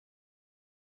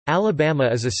Alabama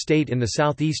is a state in the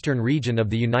southeastern region of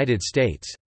the United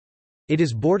States. It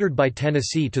is bordered by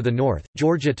Tennessee to the north,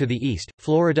 Georgia to the east,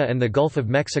 Florida and the Gulf of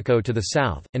Mexico to the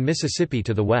south, and Mississippi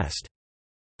to the west.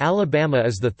 Alabama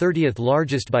is the 30th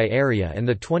largest by area and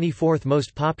the 24th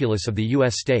most populous of the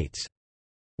U.S. states.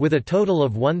 With a total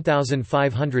of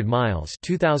 1,500 miles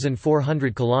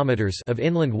 (2,400 kilometers) of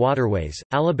inland waterways,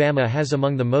 Alabama has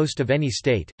among the most of any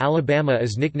state. Alabama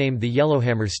is nicknamed the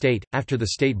Yellowhammer State, after the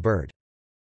state bird.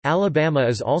 Alabama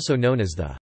is also known as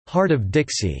the Heart of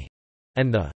Dixie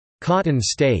and the Cotton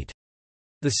State.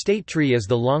 The state tree is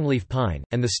the longleaf pine,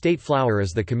 and the state flower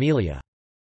is the camellia.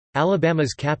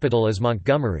 Alabama's capital is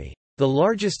Montgomery. The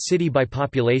largest city by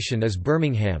population is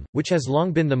Birmingham, which has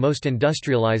long been the most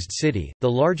industrialized city. The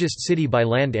largest city by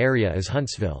land area is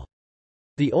Huntsville.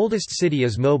 The oldest city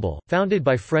is Mobile, founded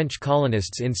by French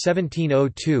colonists in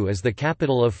 1702 as the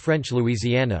capital of French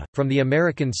Louisiana. From the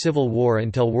American Civil War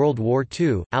until World War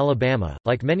II, Alabama,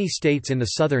 like many states in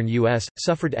the southern U.S.,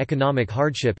 suffered economic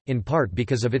hardship, in part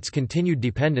because of its continued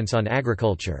dependence on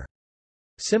agriculture.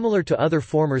 Similar to other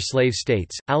former slave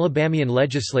states, Alabamian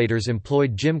legislators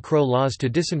employed Jim Crow laws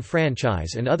to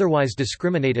disenfranchise and otherwise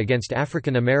discriminate against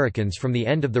African Americans from the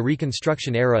end of the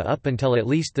Reconstruction era up until at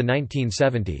least the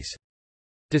 1970s.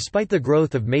 Despite the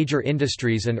growth of major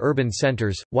industries and urban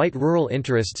centers, white rural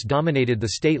interests dominated the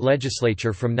state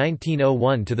legislature from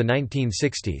 1901 to the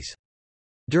 1960s.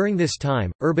 During this time,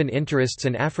 urban interests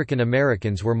and African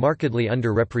Americans were markedly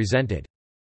underrepresented.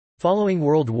 Following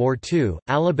World War II,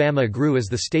 Alabama grew as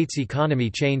the state's economy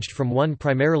changed from one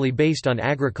primarily based on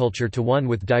agriculture to one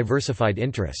with diversified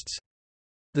interests.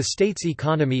 The state's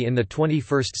economy in the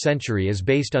 21st century is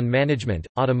based on management,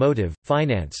 automotive,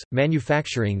 finance,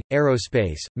 manufacturing,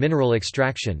 aerospace, mineral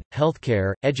extraction,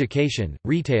 healthcare, education,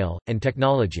 retail, and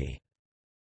technology.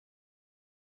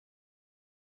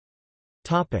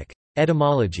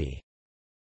 Etymology.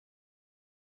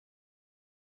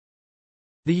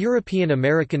 The European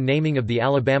American naming of the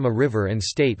Alabama River and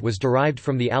state was derived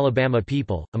from the Alabama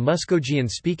people, a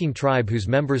Muskogean-speaking tribe whose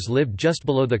members lived just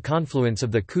below the confluence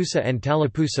of the Coosa and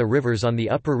Tallapoosa rivers on the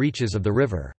upper reaches of the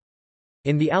river.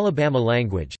 In the Alabama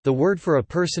language, the word for a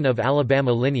person of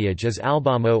Alabama lineage is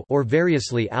Albamo, or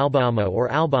variously Albama or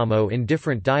Albamo in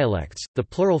different dialects. The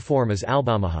plural form is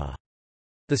Albamaha.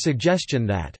 The suggestion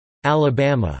that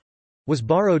Alabama was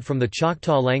borrowed from the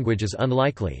Choctaw language is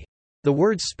unlikely. The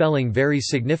word's spelling varies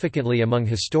significantly among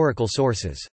historical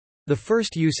sources. The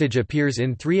first usage appears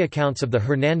in three accounts of the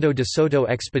Hernando de Soto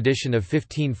expedition of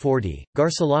 1540.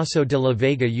 Garcilaso de la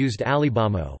Vega used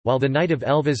Alibamo, while the Knight of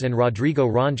Elvas and Rodrigo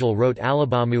Rangel wrote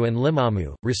Alabamu and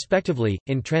Limamu, respectively,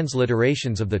 in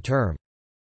transliterations of the term.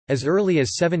 As early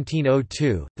as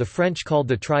 1702, the French called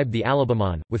the tribe the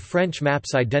Alabamon, with French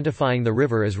maps identifying the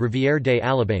river as Rivière des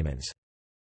Alabamans.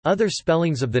 Other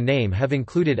spellings of the name have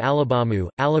included Alabamu,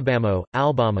 Alabamo,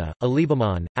 Albama,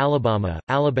 Alibamon, Alabama,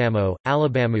 Alabamo,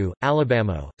 Alabamu,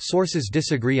 Alabamo. Sources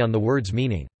disagree on the word's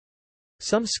meaning.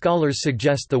 Some scholars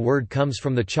suggest the word comes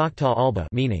from the Choctaw alba,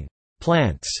 meaning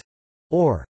plants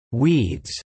or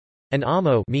weeds, and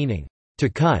amo, meaning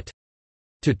to cut,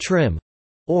 to trim,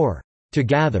 or to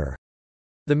gather.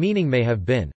 The meaning may have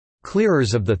been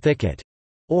clearers of the thicket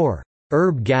or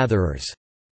herb gatherers,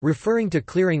 referring to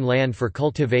clearing land for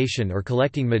cultivation or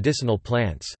collecting medicinal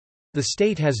plants. The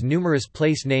state has numerous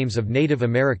place names of Native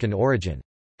American origin.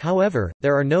 However,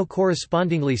 there are no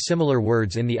correspondingly similar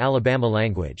words in the Alabama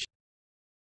language.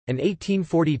 An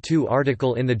 1842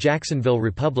 article in the Jacksonville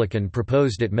Republican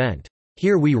proposed it meant,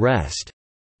 "Here we rest."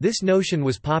 This notion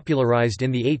was popularized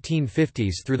in the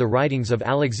 1850s through the writings of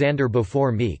Alexander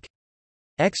Beaufort Meek.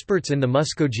 Experts in the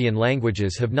Muskogean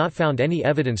languages have not found any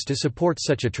evidence to support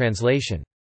such a translation.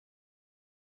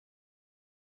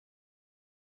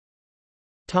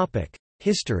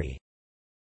 History.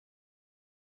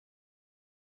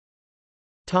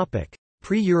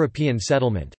 Pre-European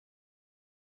settlement.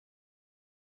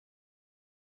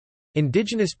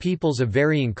 Indigenous peoples of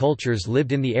varying cultures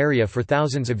lived in the area for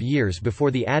thousands of years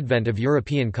before the advent of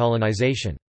European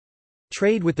colonization.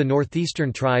 Trade with the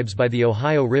northeastern tribes by the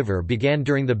Ohio River began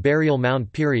during the Burial Mound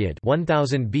period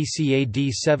 1000 BC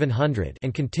AD 700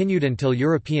 and continued until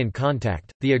European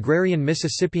contact. The agrarian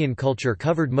Mississippian culture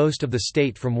covered most of the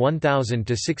state from 1000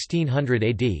 to 1600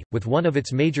 AD, with one of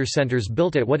its major centers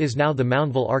built at what is now the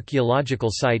Moundville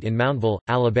archaeological site in Moundville,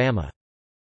 Alabama.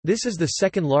 This is the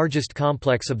second largest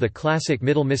complex of the classic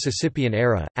Middle Mississippian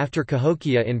era, after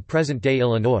Cahokia in present-day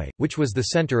Illinois, which was the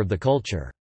center of the culture.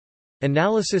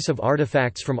 Analysis of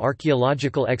artifacts from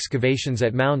archaeological excavations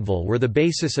at Moundville were the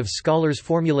basis of scholars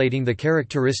formulating the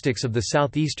characteristics of the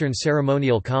Southeastern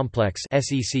Ceremonial Complex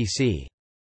 (SECC).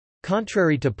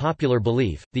 Contrary to popular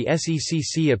belief, the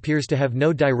SECC appears to have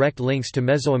no direct links to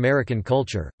Mesoamerican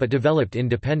culture, but developed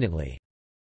independently.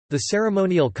 The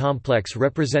ceremonial complex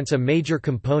represents a major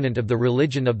component of the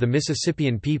religion of the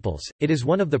Mississippian peoples. It is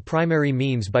one of the primary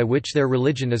means by which their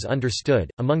religion is understood.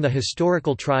 Among the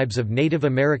historical tribes of Native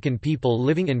American people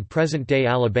living in present-day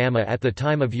Alabama at the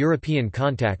time of European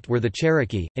contact were the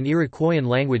Cherokee, an Iroquoian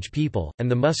language people,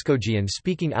 and the Muskogean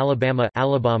speaking Alabama,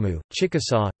 Alabamu,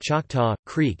 Chickasaw, Choctaw,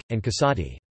 Creek, and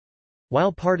Cosaty.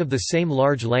 While part of the same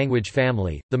large language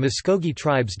family, the Muskogee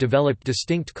tribes developed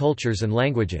distinct cultures and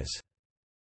languages.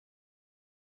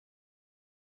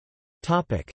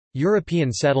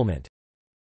 European settlement.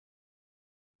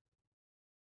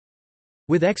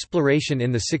 With exploration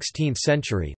in the 16th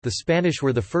century, the Spanish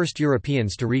were the first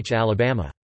Europeans to reach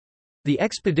Alabama. The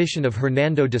expedition of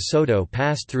Hernando de Soto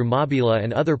passed through Mobila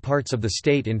and other parts of the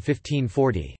state in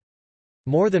 1540.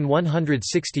 More than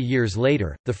 160 years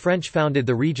later, the French founded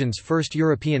the region's first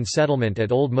European settlement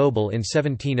at Old Mobile in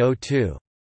 1702.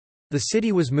 The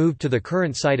city was moved to the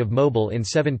current site of Mobile in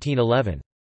 1711.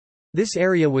 This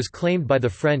area was claimed by the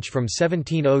French from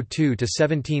 1702 to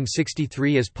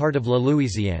 1763 as part of La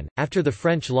Louisiane. After the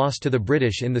French lost to the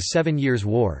British in the Seven Years'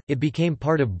 War, it became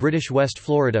part of British West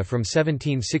Florida from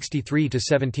 1763 to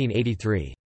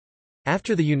 1783.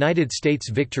 After the United States'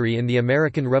 victory in the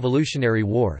American Revolutionary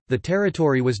War, the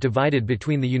territory was divided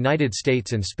between the United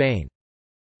States and Spain.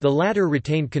 The latter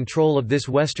retained control of this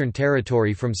western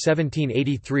territory from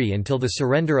 1783 until the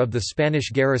surrender of the Spanish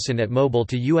garrison at Mobile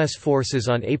to U.S. forces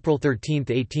on April 13,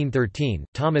 1813.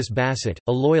 Thomas Bassett,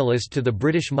 a loyalist to the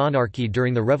British monarchy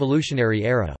during the Revolutionary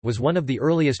era, was one of the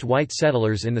earliest white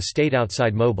settlers in the state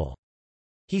outside Mobile.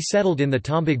 He settled in the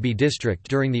Tombigbee district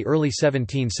during the early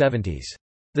 1770s.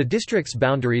 The district's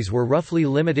boundaries were roughly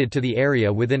limited to the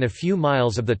area within a few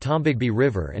miles of the Tombigbee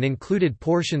River and included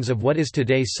portions of what is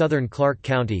today southern Clark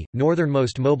County,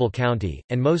 northernmost Mobile County,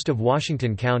 and most of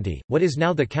Washington County. What is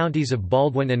now the counties of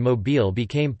Baldwin and Mobile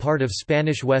became part of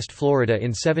Spanish West Florida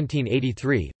in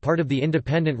 1783, part of the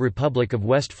independent Republic of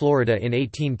West Florida in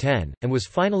 1810, and was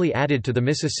finally added to the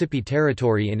Mississippi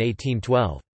Territory in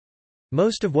 1812.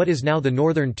 Most of what is now the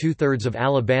northern two-thirds of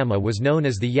Alabama was known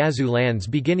as the Yazoo lands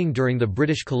beginning during the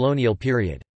British colonial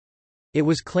period. It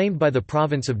was claimed by the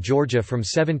province of Georgia from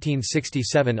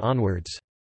 1767 onwards.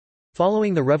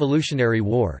 Following the Revolutionary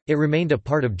War, it remained a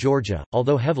part of Georgia,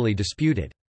 although heavily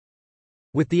disputed.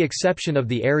 With the exception of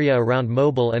the area around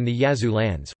Mobile and the Yazoo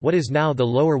lands, what is now the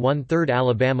lower one-third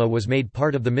Alabama was made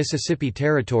part of the Mississippi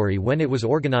Territory when it was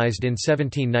organized in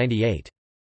 1798.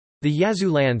 The Yazoo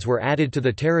lands were added to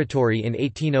the territory in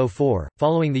 1804,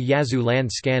 following the Yazoo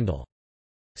land scandal.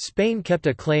 Spain kept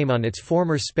a claim on its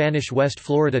former Spanish West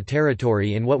Florida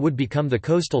territory in what would become the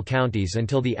coastal counties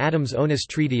until the Adams-Onis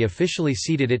Treaty officially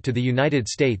ceded it to the United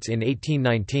States in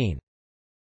 1819.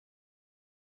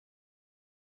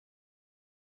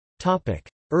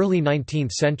 Early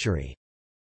 19th century.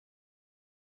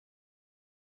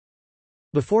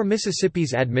 Before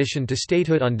Mississippi's admission to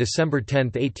statehood on December 10,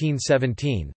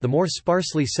 1817, the more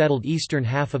sparsely settled eastern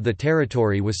half of the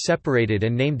territory was separated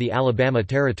and named the Alabama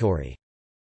Territory.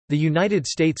 The United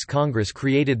States Congress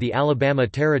created the Alabama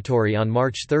Territory on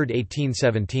March 3,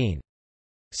 1817.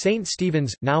 St.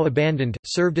 Stephen's, now abandoned,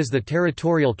 served as the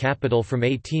territorial capital from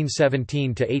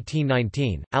 1817 to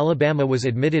 1819. Alabama was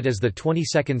admitted as the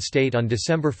 22nd state on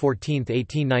December 14,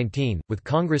 1819, with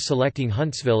Congress selecting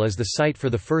Huntsville as the site for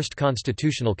the first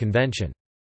constitutional convention.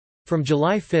 From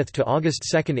July 5 to August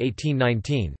 2,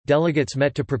 1819, delegates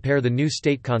met to prepare the new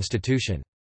state constitution.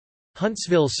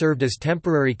 Huntsville served as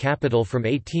temporary capital from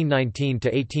 1819 to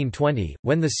 1820,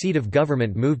 when the seat of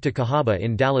government moved to Cahaba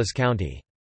in Dallas County.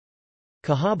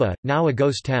 Cahaba, now a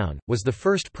ghost town, was the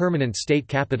first permanent state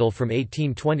capital from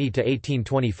 1820 to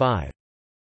 1825.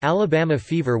 Alabama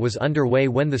fever was underway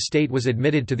when the state was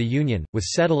admitted to the Union, with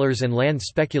settlers and land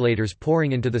speculators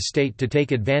pouring into the state to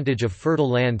take advantage of fertile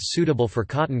land suitable for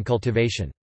cotton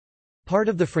cultivation. Part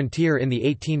of the frontier in the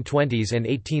 1820s and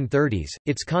 1830s,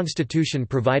 its constitution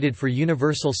provided for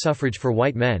universal suffrage for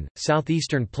white men.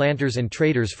 Southeastern planters and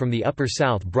traders from the Upper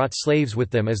South brought slaves with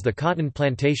them as the cotton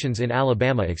plantations in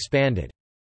Alabama expanded.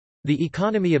 The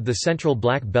economy of the Central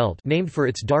Black Belt, named for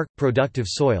its dark, productive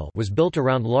soil, was built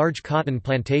around large cotton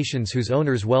plantations whose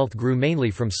owners' wealth grew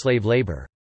mainly from slave labor.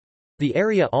 The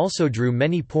area also drew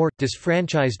many poor,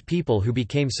 disfranchised people who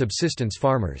became subsistence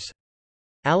farmers.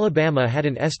 Alabama had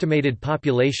an estimated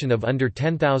population of under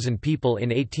 10,000 people in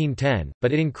 1810,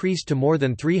 but it increased to more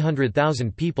than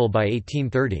 300,000 people by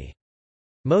 1830.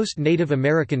 Most Native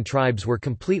American tribes were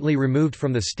completely removed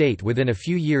from the state within a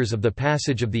few years of the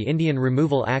passage of the Indian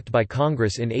Removal Act by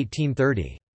Congress in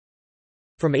 1830.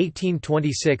 From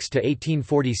 1826 to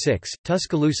 1846,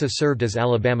 Tuscaloosa served as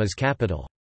Alabama's capital.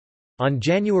 On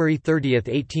January 30,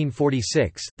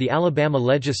 1846, the Alabama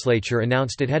legislature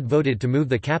announced it had voted to move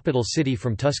the capital city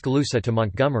from Tuscaloosa to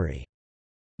Montgomery.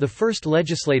 The first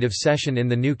legislative session in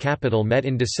the new capital met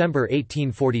in December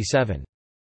 1847.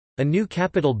 A new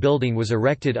Capitol building was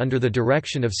erected under the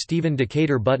direction of Stephen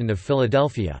Decatur Button of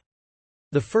Philadelphia.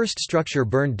 The first structure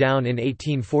burned down in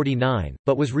 1849,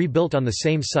 but was rebuilt on the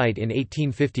same site in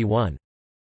 1851.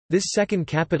 This second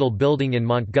Capitol building in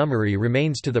Montgomery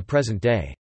remains to the present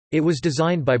day. It was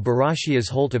designed by Baratius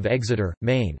Holt of Exeter,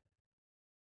 Maine.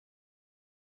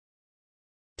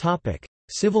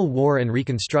 Civil War and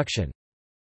Reconstruction.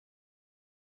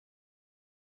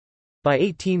 By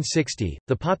 1860,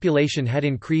 the population had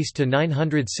increased to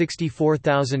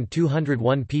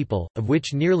 964,201 people, of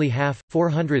which nearly half,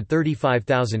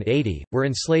 435,080, were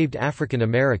enslaved African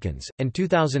Americans, and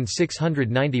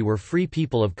 2,690 were free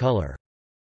people of color.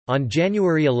 On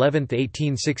January 11,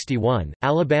 1861,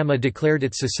 Alabama declared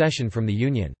its secession from the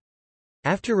Union.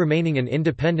 After remaining an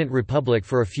independent republic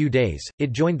for a few days,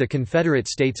 it joined the Confederate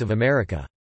States of America.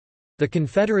 The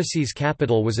Confederacy's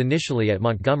capital was initially at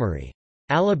Montgomery.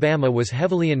 Alabama was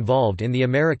heavily involved in the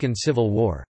American Civil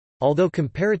War. Although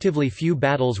comparatively few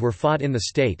battles were fought in the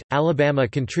state, Alabama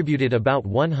contributed about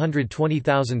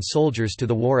 120,000 soldiers to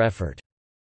the war effort.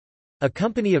 A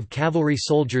company of cavalry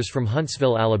soldiers from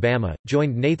Huntsville, Alabama,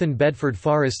 joined Nathan Bedford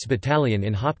Forrest's battalion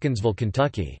in Hopkinsville,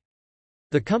 Kentucky.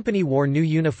 The company wore new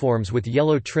uniforms with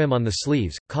yellow trim on the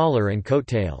sleeves, collar and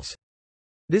coattails.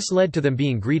 This led to them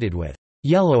being greeted with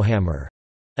 "Yellowhammer,"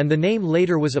 and the name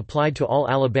later was applied to all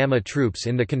Alabama troops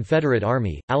in the Confederate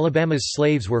Army. Alabama's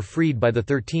slaves were freed by the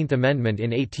 13th Amendment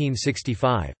in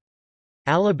 1865.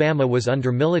 Alabama was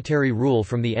under military rule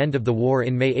from the end of the war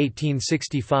in May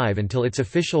 1865 until its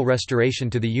official restoration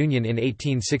to the Union in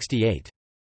 1868.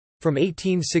 From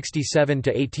 1867 to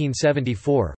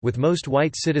 1874, with most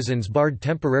white citizens barred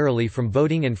temporarily from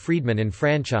voting and freedmen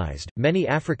enfranchised, many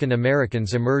African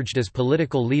Americans emerged as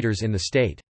political leaders in the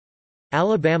state.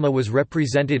 Alabama was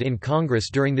represented in Congress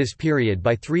during this period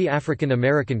by three African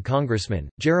American congressmen,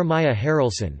 Jeremiah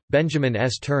Harrelson, Benjamin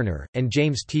S. Turner, and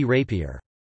James T. Rapier.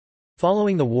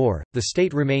 Following the war, the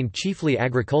state remained chiefly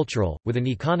agricultural, with an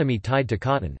economy tied to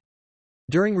cotton.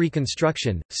 During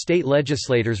Reconstruction, state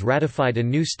legislators ratified a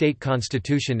new state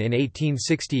constitution in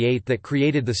 1868 that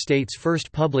created the state's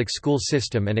first public school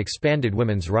system and expanded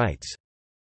women's rights.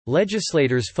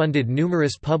 Legislators funded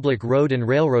numerous public road and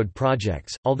railroad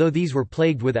projects, although these were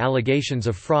plagued with allegations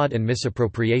of fraud and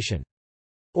misappropriation.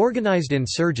 Organized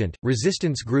insurgent,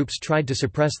 resistance groups tried to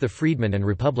suppress the freedmen and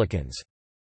Republicans.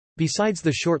 Besides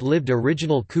the short-lived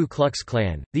original Ku Klux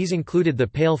Klan, these included the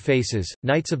Pale Faces,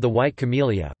 Knights of the White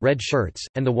Camellia, Red Shirts,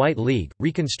 and the White League.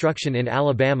 Reconstruction in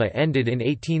Alabama ended in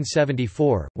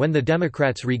 1874, when the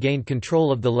Democrats regained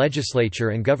control of the legislature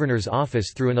and governor's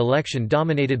office through an election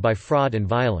dominated by fraud and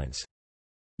violence.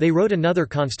 They wrote another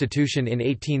constitution in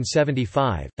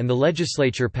 1875, and the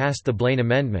legislature passed the Blaine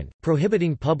Amendment,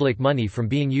 prohibiting public money from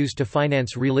being used to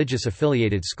finance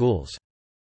religious-affiliated schools.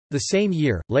 The same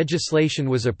year, legislation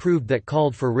was approved that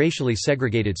called for racially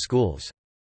segregated schools.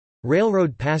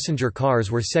 Railroad passenger cars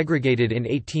were segregated in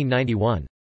 1891.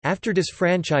 After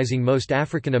disfranchising most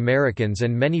African Americans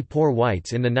and many poor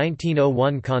whites in the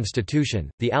 1901 Constitution,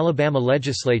 the Alabama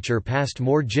legislature passed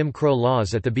more Jim Crow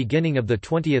laws at the beginning of the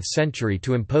 20th century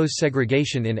to impose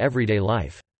segregation in everyday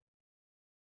life.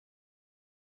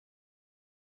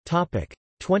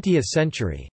 20th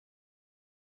century.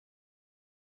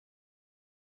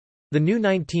 The new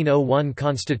 1901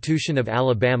 Constitution of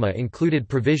Alabama included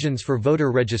provisions for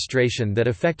voter registration that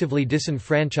effectively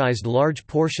disenfranchised large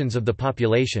portions of the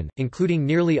population, including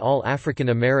nearly all African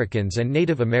Americans and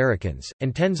Native Americans,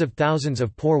 and tens of thousands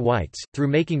of poor whites, through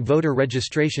making voter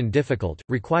registration difficult,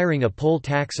 requiring a poll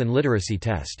tax and literacy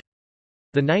test.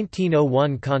 The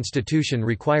 1901 Constitution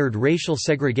required racial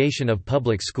segregation of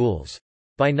public schools.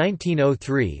 By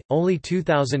 1903, only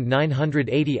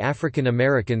 2,980 African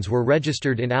Americans were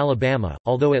registered in Alabama,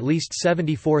 although at least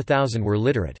 74,000 were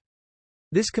literate.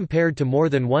 This compared to more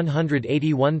than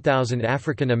 181,000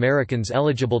 African Americans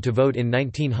eligible to vote in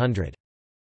 1900.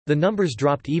 The numbers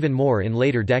dropped even more in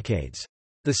later decades.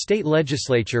 The state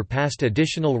legislature passed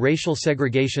additional racial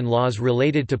segregation laws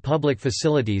related to public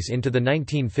facilities into the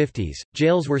 1950s.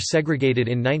 Jails were segregated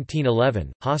in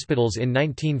 1911, hospitals in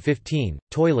 1915,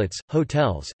 toilets,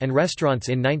 hotels, and restaurants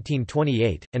in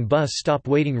 1928, and bus stop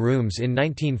waiting rooms in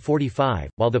 1945.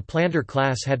 While the planter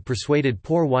class had persuaded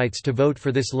poor whites to vote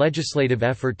for this legislative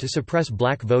effort to suppress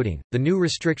black voting, the new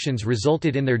restrictions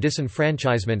resulted in their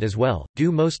disenfranchisement as well,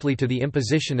 due mostly to the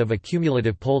imposition of a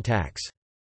cumulative poll tax.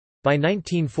 By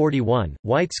 1941,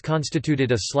 whites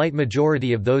constituted a slight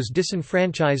majority of those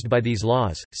disenfranchised by these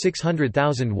laws,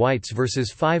 600,000 whites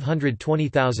versus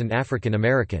 520,000 African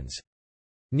Americans.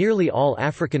 Nearly all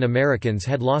African Americans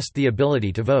had lost the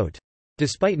ability to vote.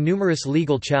 Despite numerous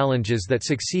legal challenges that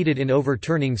succeeded in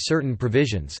overturning certain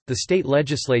provisions, the state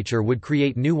legislature would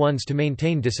create new ones to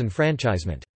maintain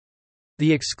disenfranchisement.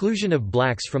 The exclusion of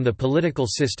blacks from the political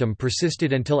system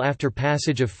persisted until after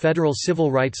passage of federal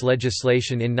civil rights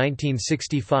legislation in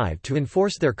 1965 to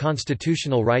enforce their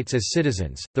constitutional rights as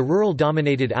citizens. The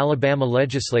rural-dominated Alabama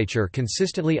legislature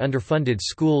consistently underfunded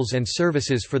schools and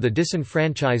services for the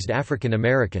disenfranchised African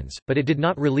Americans, but it did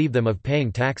not relieve them of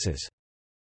paying taxes.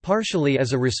 Partially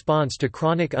as a response to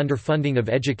chronic underfunding of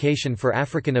education for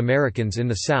African Americans in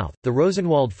the South, the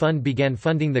Rosenwald Fund began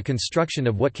funding the construction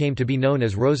of what came to be known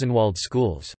as Rosenwald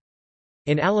schools.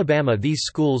 In Alabama, these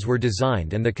schools were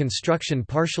designed and the construction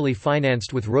partially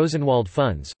financed with Rosenwald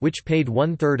funds, which paid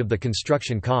one-third of the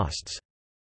construction costs.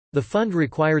 The fund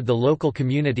required the local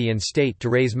community and state to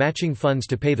raise matching funds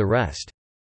to pay the rest.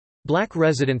 Black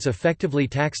residents effectively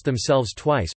taxed themselves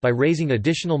twice, by raising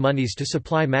additional monies to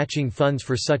supply matching funds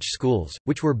for such schools,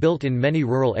 which were built in many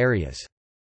rural areas.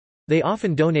 They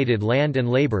often donated land and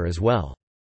labor as well.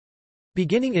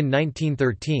 Beginning in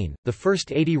 1913, the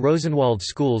first 80 Rosenwald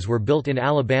schools were built in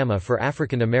Alabama for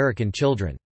African American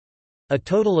children. A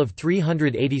total of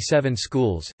 387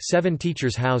 schools, 7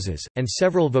 teachers' houses, and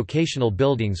several vocational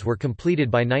buildings were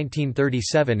completed by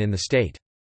 1937 in the state.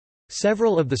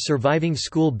 Several of the surviving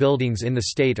school buildings in the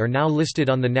state are now listed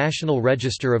on the National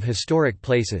Register of Historic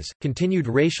Places. Continued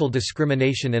racial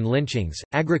discrimination and lynchings,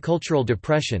 agricultural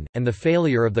depression, and the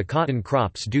failure of the cotton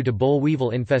crops due to boll weevil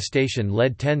infestation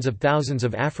led tens of thousands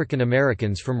of African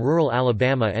Americans from rural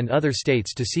Alabama and other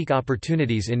states to seek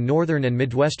opportunities in northern and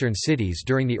midwestern cities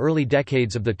during the early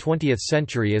decades of the 20th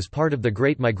century as part of the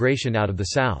Great Migration out of the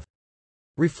South.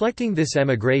 Reflecting this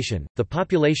emigration, the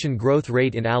population growth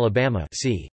rate in Alabama,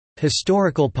 see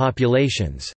Historical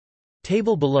populations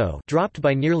table below, dropped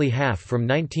by nearly half from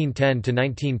 1910 to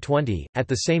 1920. At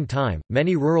the same time,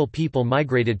 many rural people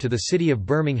migrated to the city of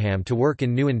Birmingham to work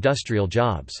in new industrial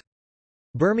jobs.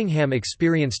 Birmingham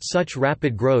experienced such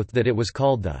rapid growth that it was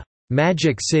called the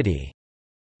Magic City.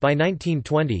 By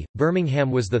 1920,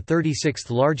 Birmingham was the 36th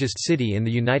largest city in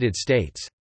the United States.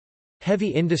 Heavy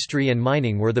industry and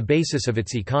mining were the basis of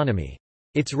its economy.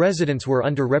 Its residents were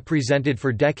underrepresented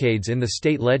for decades in the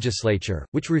state legislature,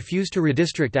 which refused to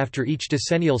redistrict after each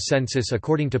decennial census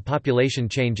according to population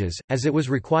changes, as it was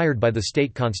required by the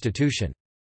state constitution.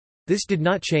 This did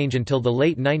not change until the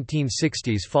late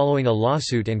 1960s following a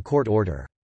lawsuit and court order.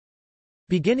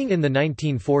 Beginning in the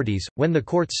 1940s, when the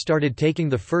courts started taking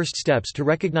the first steps to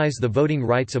recognize the voting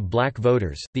rights of black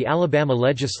voters, the Alabama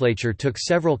legislature took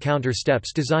several counter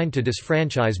steps designed to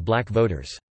disfranchise black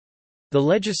voters. The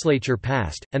legislature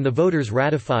passed, and the voters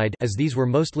ratified, as these were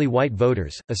mostly white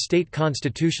voters, a state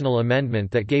constitutional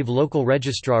amendment that gave local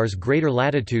registrars greater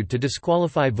latitude to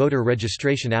disqualify voter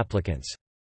registration applicants.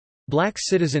 Black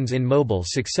citizens in Mobile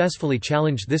successfully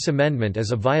challenged this amendment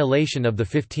as a violation of the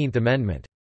 15th Amendment.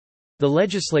 The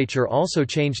legislature also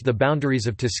changed the boundaries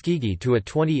of Tuskegee to a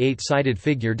 28-sided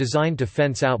figure designed to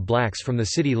fence out blacks from the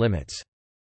city limits.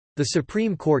 The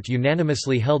Supreme Court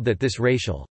unanimously held that this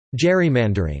racial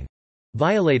gerrymandering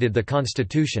violated the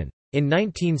Constitution. In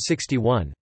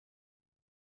 1961,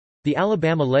 the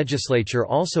Alabama legislature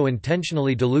also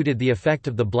intentionally diluted the effect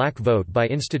of the black vote by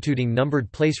instituting numbered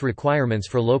place requirements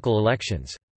for local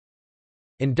elections.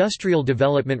 Industrial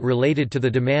development related to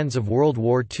the demands of World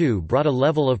War II brought a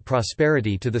level of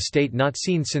prosperity to the state not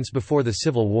seen since before the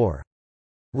Civil War.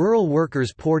 Rural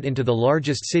workers poured into the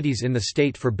largest cities in the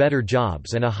state for better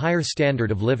jobs and a higher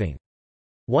standard of living.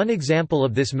 One example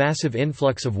of this massive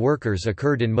influx of workers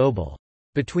occurred in Mobile.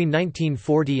 Between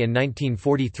 1940 and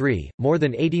 1943, more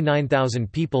than 89,000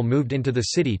 people moved into the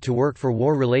city to work for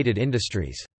war-related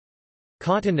industries.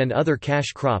 Cotton and other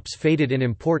cash crops faded in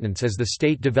importance as the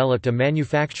state developed a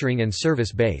manufacturing and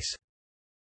service base.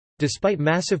 Despite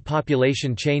massive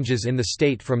population changes in the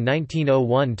state from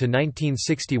 1901 to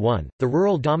 1961, the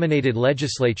rural-dominated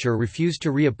legislature refused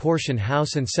to reapportion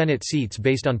House and Senate seats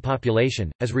based on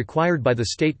population, as required by the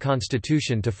state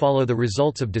constitution to follow the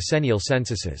results of decennial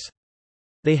censuses.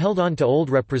 They held on to old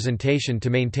representation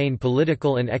to maintain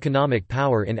political and economic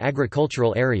power in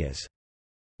agricultural areas.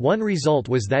 One result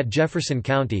was that Jefferson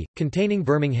County, containing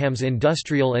Birmingham's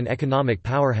industrial and economic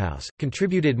powerhouse,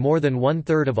 contributed more than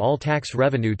one-third of all tax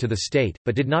revenue to the state,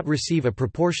 but did not receive a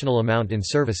proportional amount in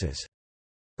services.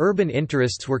 Urban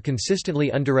interests were consistently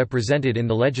underrepresented in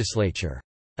the legislature.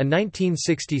 A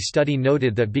 1960 study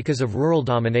noted that because of rural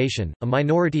domination, a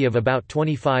minority of about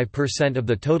 25% of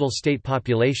the total state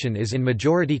population is in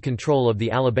majority control of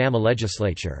the Alabama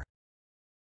legislature.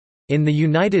 In the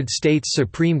United States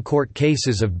Supreme Court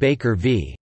cases of Baker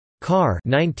v. Carr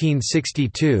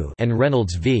 (1962) and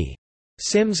Reynolds v.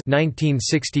 Sims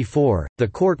 (1964), the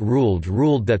court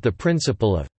ruled that the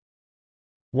principle of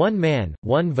one man,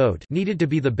 one vote needed to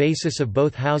be the basis of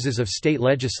both houses of state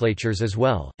legislatures as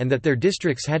well, and that their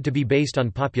districts had to be based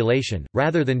on population,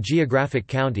 rather than geographic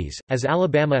counties, as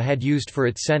Alabama had used for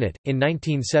its Senate. In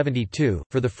 1972,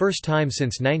 for the first time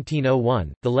since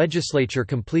 1901, the legislature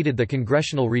completed the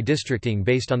congressional redistricting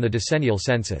based on the decennial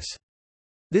census.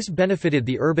 This benefited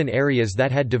the urban areas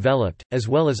that had developed, as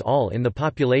well as all in the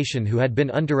population who had been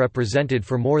underrepresented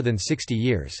for more than 60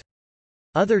 years.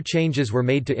 Other changes were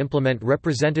made to implement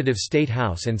representative state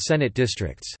House and Senate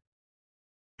districts.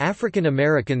 African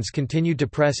Americans continued to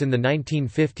press in the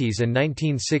 1950s and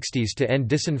 1960s to end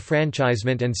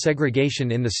disenfranchisement and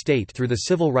segregation in the state through the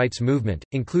civil rights movement,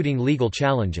 including legal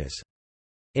challenges.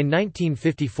 In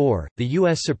 1954, the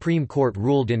U.S. Supreme Court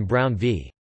ruled in Brown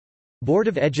v. Board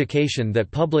of Education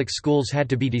that public schools had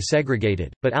to be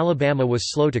desegregated, but Alabama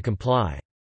was slow to comply.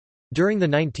 During the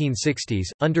 1960s,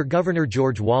 under Governor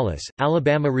George Wallace,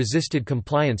 Alabama resisted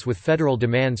compliance with federal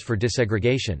demands for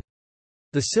desegregation.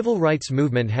 The civil rights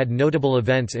movement had notable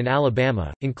events in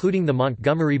Alabama, including the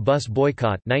Montgomery bus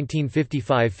boycott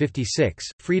 1955–56,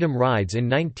 Freedom Rides in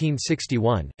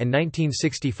 1961, and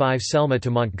 1965 Selma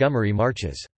to Montgomery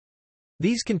marches.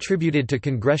 These contributed to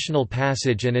congressional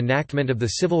passage and enactment of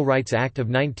the Civil Rights Act of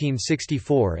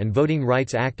 1964 and Voting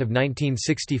Rights Act of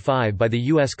 1965 by the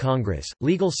U.S. Congress.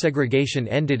 Legal segregation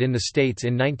ended in the states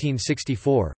in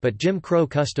 1964, but Jim Crow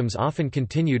customs often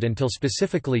continued until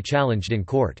specifically challenged in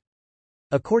court.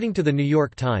 According to the New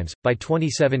York Times, by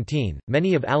 2017,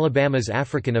 many of Alabama's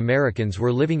African Americans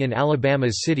were living in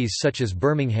Alabama's cities such as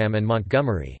Birmingham and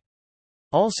Montgomery.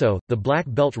 Also, the Black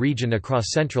Belt region across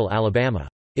central Alabama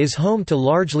is home to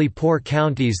largely poor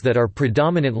counties that are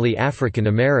predominantly African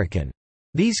American.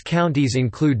 These counties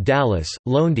include Dallas,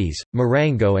 Lowndes,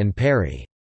 Marengo and Perry.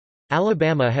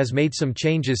 Alabama has made some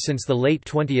changes since the late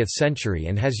 20th century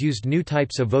and has used new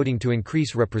types of voting to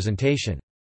increase representation.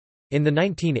 In the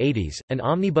 1980s, an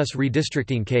omnibus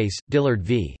redistricting case, Dillard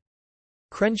v.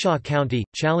 Crenshaw County,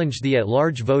 challenged the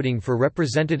at-large voting for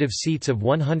representative seats of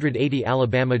 180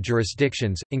 Alabama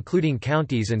jurisdictions, including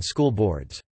counties and school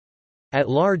boards.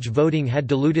 At-large voting had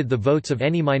diluted the votes of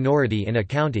any minority in a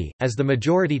county, as the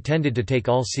majority tended to take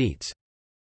all seats.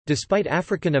 Despite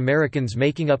African Americans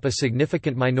making up a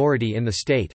significant minority in the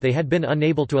state, they had been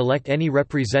unable to elect any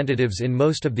representatives in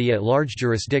most of the at-large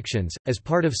jurisdictions. As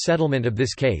part of settlement of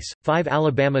this case, 5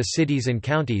 Alabama cities and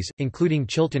counties, including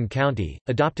Chilton County,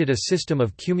 adopted a system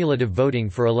of cumulative voting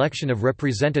for election of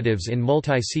representatives in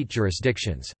multi-seat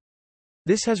jurisdictions.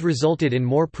 This has resulted in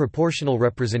more proportional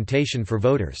representation for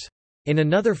voters. In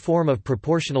another form of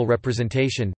proportional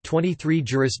representation, 23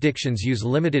 jurisdictions use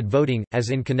limited voting, as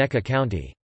in Conecuh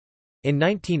County. In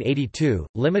 1982,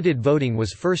 limited voting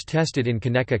was first tested in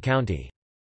Conecuh County.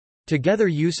 Together,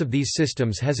 use of these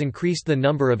systems has increased the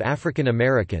number of African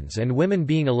Americans and women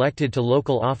being elected to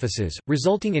local offices,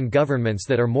 resulting in governments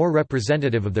that are more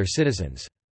representative of their citizens.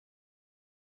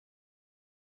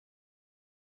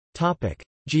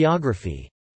 Geography.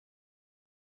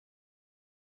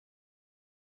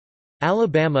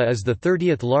 Alabama is the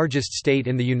 30th largest state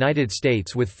in the United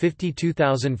States with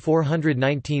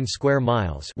 52,419 square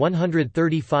miles,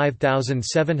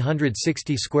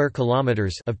 135,760 square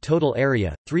kilometers of total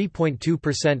area.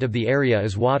 3.2% of the area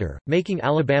is water, making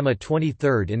Alabama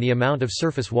 23rd in the amount of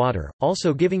surface water,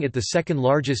 also giving it the second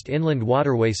largest inland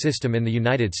waterway system in the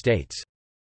United States.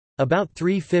 About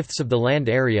 3/5 of the land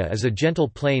area is a gentle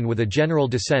plain with a general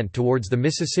descent towards the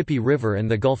Mississippi River and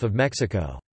the Gulf of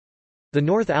Mexico. The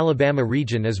North Alabama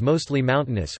region is mostly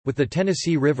mountainous, with the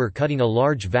Tennessee River cutting a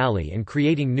large valley and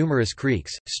creating numerous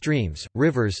creeks, streams,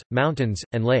 rivers, mountains,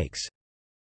 and lakes.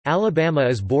 Alabama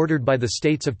is bordered by the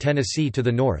states of Tennessee to the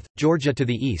north, Georgia to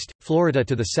the east, Florida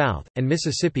to the south, and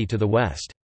Mississippi to the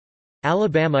west.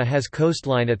 Alabama has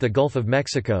coastline at the Gulf of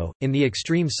Mexico, in the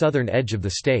extreme southern edge of the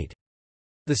state.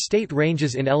 The state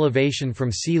ranges in elevation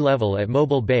from sea level at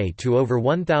Mobile Bay to over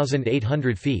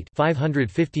 1,800 feet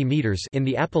 (550 meters) in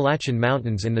the Appalachian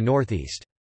Mountains in the northeast.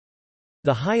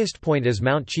 The highest point is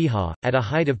Mount Cheaha, at a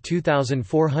height of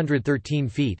 2,413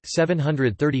 feet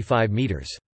 (735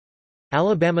 meters).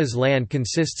 Alabama's land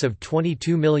consists of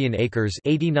 22 million acres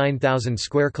 (89,000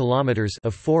 square kilometers)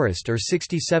 of forest, or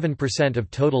 67%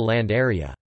 of total land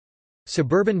area.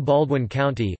 Suburban Baldwin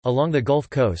County, along the Gulf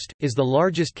Coast, is the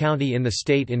largest county in the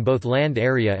state in both land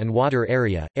area and water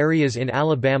area. Areas in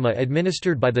Alabama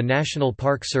administered by the National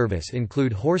Park Service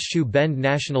include Horseshoe Bend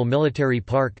National Military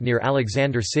Park near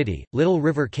Alexander City, Little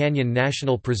River Canyon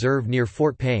National Preserve near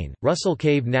Fort Payne, Russell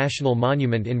Cave National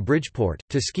Monument in Bridgeport,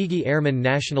 Tuskegee Airmen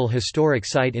National Historic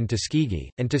Site in Tuskegee,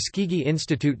 and Tuskegee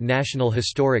Institute National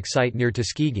Historic Site near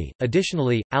Tuskegee.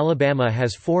 Additionally, Alabama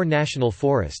has 4 national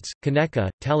forests: Conecuh,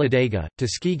 Talladega,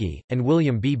 Tuskegee, and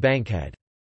William B. Bankhead.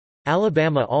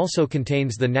 Alabama also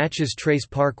contains the Natchez Trace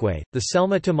Parkway, the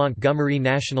Selma to Montgomery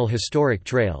National Historic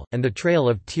Trail, and the Trail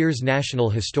of Tears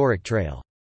National Historic Trail.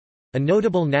 A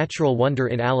notable natural wonder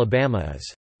in Alabama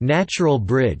is Natural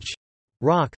Bridge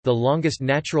Rock, the longest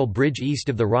natural bridge east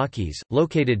of the Rockies,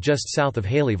 located just south of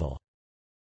Haleyville.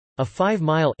 A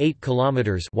 5-mile (8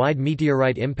 kilometers) wide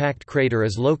meteorite impact crater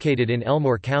is located in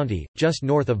Elmore County, just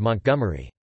north of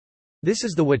Montgomery. This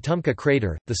is the Wetumpka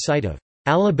crater, the site of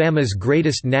Alabama's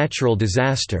greatest natural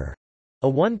disaster. A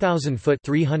 1,000-foot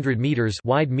 (300 meters)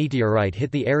 wide meteorite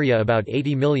hit the area about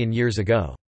 80 million years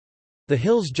ago. The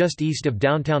hills just east of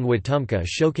downtown Wetumpka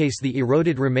showcase the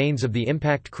eroded remains of the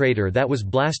impact crater that was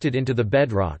blasted into the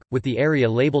bedrock, with the area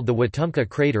labeled the Wetumpka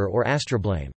crater or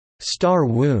astroblame star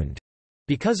wound,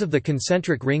 because of the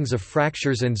concentric rings of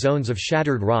fractures and zones of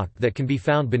shattered rock that can be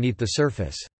found beneath the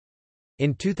surface.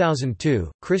 In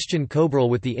 2002, Christian Kobrel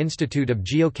with the Institute of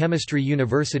Geochemistry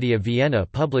University of Vienna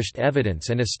published evidence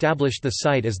and established the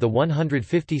site as the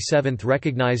 157th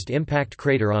recognized impact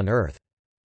crater on Earth.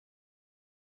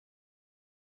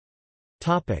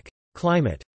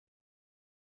 Climate.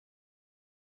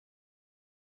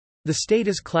 The state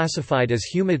is classified as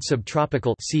humid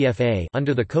subtropical (CFA)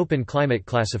 under the Köppen climate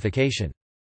classification.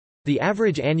 The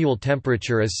average annual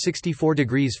temperature is 64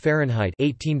 degrees Fahrenheit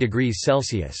 (18 degrees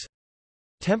Celsius).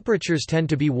 Temperatures tend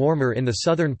to be warmer in the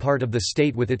southern part of the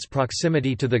state with its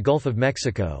proximity to the Gulf of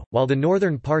Mexico, while the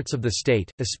northern parts of the state,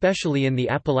 especially in the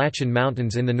Appalachian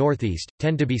Mountains in the northeast,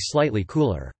 tend to be slightly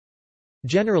cooler.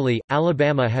 Generally,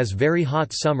 Alabama has very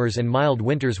hot summers and mild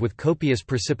winters with copious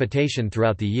precipitation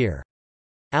throughout the year.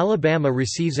 Alabama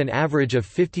receives an average of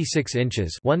 56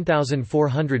 inches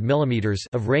 (1,400 millimeters)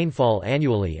 of rainfall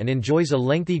annually and enjoys a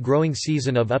lengthy growing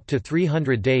season of up to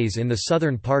 300 days in the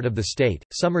southern part of the state.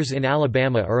 Summers in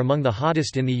Alabama are among the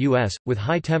hottest in the U.S., with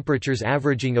high temperatures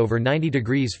averaging over 90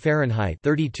 degrees Fahrenheit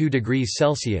 (32 degrees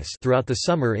Celsius) throughout the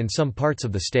summer in some parts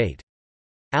of the state.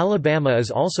 Alabama is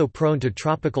also prone to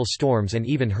tropical storms and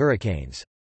even hurricanes.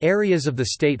 Areas of the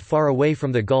state far away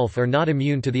from the Gulf are not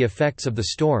immune to the effects of the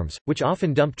storms, which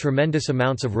often dump tremendous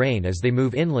amounts of rain as they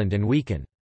move inland and weaken.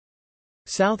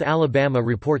 South Alabama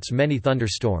reports many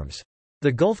thunderstorms.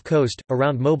 The Gulf Coast,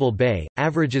 around Mobile Bay,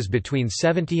 averages between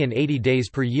 70 and 80 days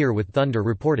per year with thunder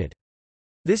reported.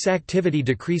 This activity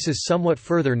decreases somewhat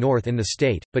further north in the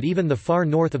state, but even the far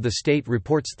north of the state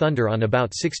reports thunder on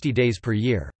about 60 days per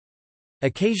year.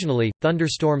 Occasionally,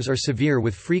 thunderstorms are severe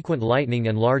with frequent lightning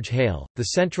and large hail.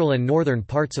 The central and northern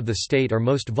parts of the state are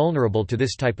most vulnerable to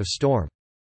this type of storm.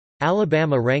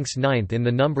 Alabama ranks 9th in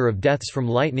the number of deaths from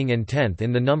lightning and 10th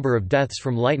in the number of deaths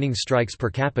from lightning strikes per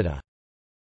capita.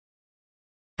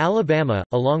 Alabama,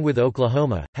 along with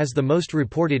Oklahoma, has the most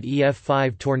reported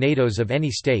EF5 tornadoes of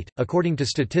any state, according to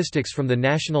statistics from the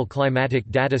National Climatic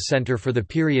Data Center for the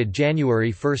period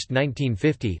January 1,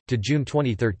 1950, to June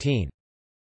 2013.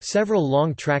 Several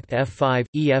long-tracked F5,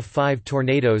 EF5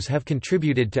 tornadoes have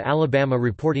contributed to Alabama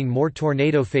reporting more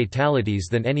tornado fatalities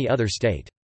than any other state.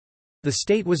 The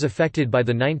state was affected by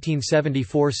the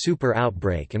 1974 super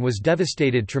outbreak and was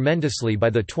devastated tremendously by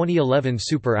the 2011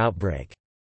 super outbreak.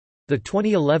 The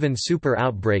 2011 super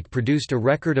outbreak produced a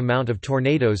record amount of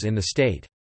tornadoes in the state.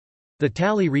 The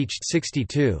tally reached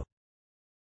 62.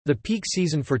 The peak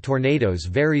season for tornadoes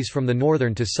varies from the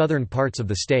northern to southern parts of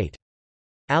the state.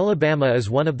 Alabama is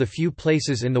one of the few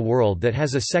places in the world that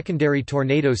has a secondary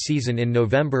tornado season in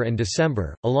November and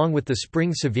December, along with the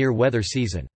spring severe weather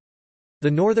season.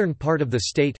 The northern part of the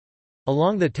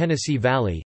state—along the Tennessee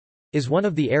Valley—is one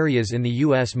of the areas in the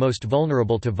U.S. most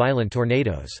vulnerable to violent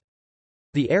tornadoes.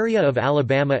 The area of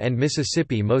Alabama and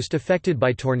Mississippi most affected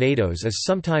by tornadoes is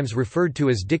sometimes referred to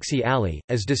as Dixie Alley,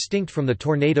 as distinct from the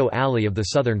Tornado Alley of the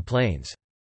Southern Plains.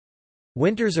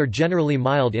 Winters are generally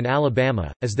mild in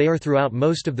Alabama, as they are throughout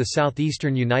most of the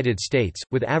southeastern United States,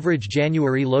 with average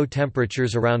January low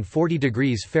temperatures around 40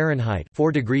 degrees Fahrenheit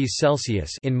 (4 degrees Celsius)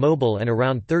 in Mobile and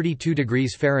around 32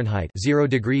 degrees Fahrenheit (0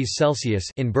 degrees Celsius)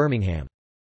 in Birmingham.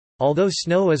 Although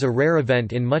snow is a rare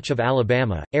event in much of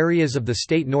Alabama, areas of the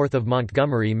state north of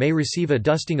Montgomery may receive a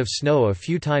dusting of snow a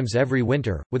few times every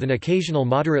winter, with an occasional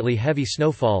moderately heavy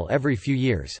snowfall every few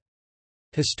years.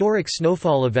 Historic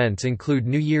snowfall events include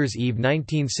New Year's Eve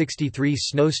 1963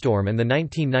 snowstorm and the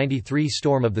 1993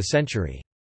 storm of the century.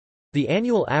 The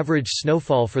annual average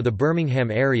snowfall for the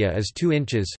Birmingham area is 2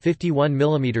 inches (51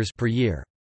 mm) per year.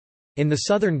 In the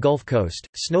southern Gulf Coast,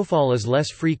 snowfall is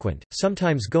less frequent,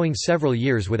 sometimes going several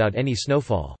years without any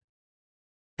snowfall.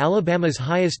 Alabama's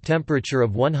highest temperature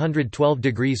of 112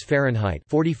 degrees Fahrenheit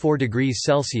 (44 degrees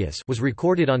Celsius) was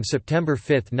recorded on September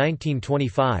 5,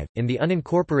 1925, in the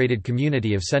unincorporated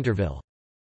community of Centerville.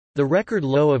 The record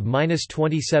low of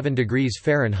 -27 degrees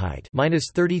Fahrenheit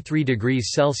 (-33 degrees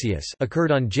Celsius)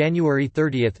 occurred on January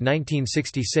 30,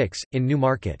 1966, in New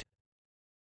Market.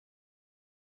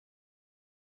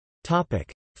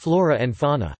 Flora and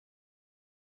fauna.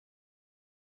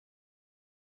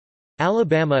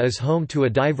 Alabama is home to a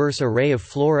diverse array of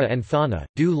flora and fauna,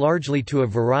 due largely to a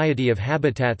variety of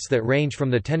habitats that range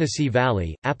from the Tennessee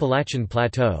Valley, Appalachian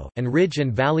Plateau, and Ridge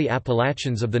and Valley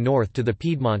Appalachians of the north to the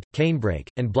Piedmont, Canebrake,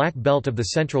 and Black Belt of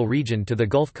the central region to the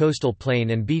Gulf coastal plain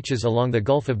and beaches along the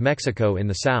Gulf of Mexico in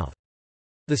the south.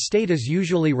 The state is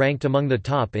usually ranked among the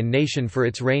top in nation for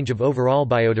its range of overall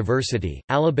biodiversity.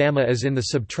 Alabama is in the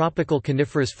subtropical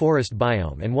coniferous forest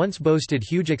biome and once boasted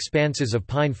huge expanses of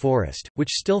pine forest, which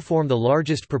still form the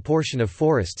largest proportion of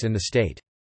forests in the state.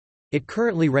 It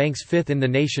currently ranks 5th in the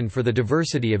nation for the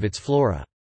diversity of its flora.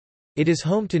 It is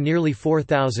home to nearly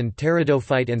 4,000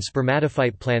 pteridophyte and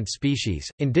spermatophyte plant species.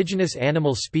 Indigenous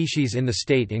animal species in the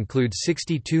state include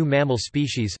 62 mammal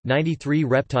species, 93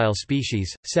 reptile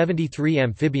species, 73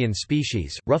 amphibian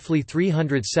species, roughly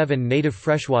 307 native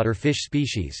freshwater fish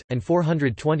species, and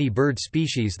 420 bird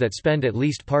species that spend at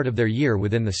least part of their year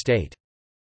within the state.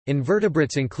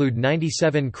 Invertebrates include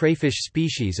 97 crayfish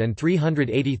species and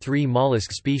 383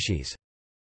 mollusk species.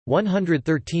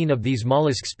 113 of these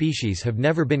mollusk species have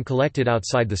never been collected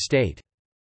outside the state.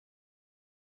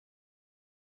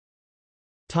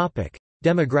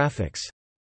 Demographics.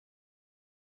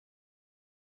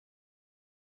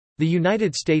 The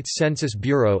United States Census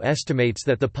Bureau estimates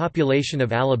that the population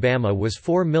of Alabama was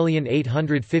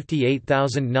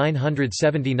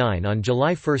 4,858,979 on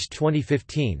July 1,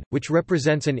 2015, which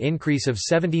represents an increase of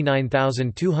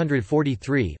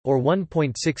 79,243, or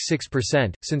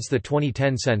 1.66%, since the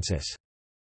 2010 census.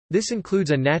 This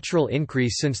includes a natural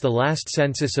increase since the last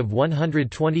census of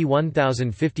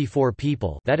 121,054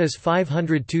 people, that is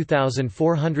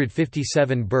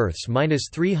 502,457 births minus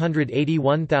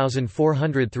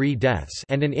 381,403 deaths,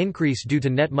 and an increase due to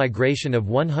net migration of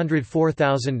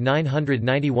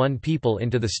 104,991 people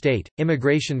into the state.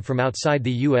 Immigration from outside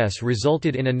the U.S.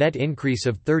 resulted in a net increase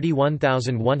of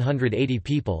 31,180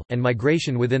 people, and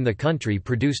migration within the country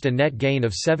produced a net gain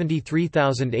of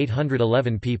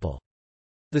 73,811 people.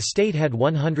 The state had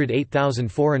 108,000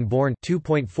 foreign-born,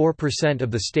 2.4%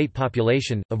 of the state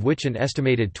population, of which an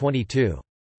estimated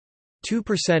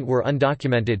 22.2% were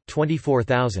undocumented,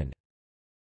 24,000.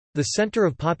 The center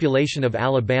of population of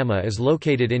Alabama is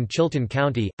located in Chilton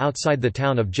County, outside the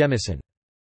town of Jemison.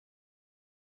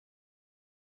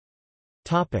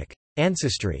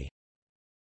 Ancestry.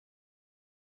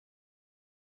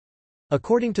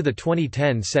 According to the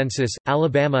 2010 census,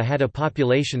 Alabama had a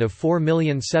population of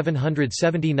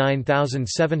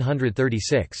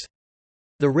 4,779,736.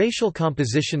 The racial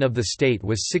composition of the state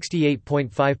was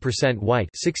 68.5% white,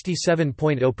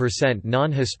 67.0%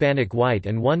 non-Hispanic white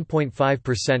and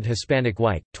 1.5% Hispanic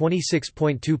white,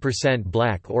 26.2%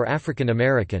 black or African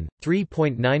American,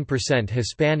 3.9%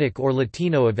 Hispanic or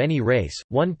Latino of any race,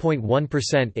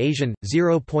 1.1% Asian,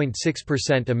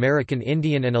 0.6% American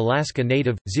Indian and Alaska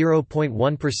Native,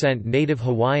 0.1% Native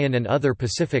Hawaiian and other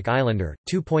Pacific Islander,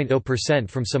 2.0%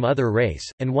 from some other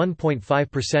race, and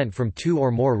 1.5% from 2 or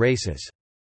more races.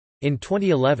 In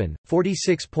 2011,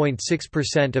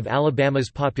 46.6% of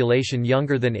Alabama's population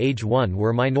younger than age 1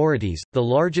 were minorities. The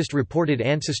largest reported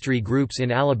ancestry groups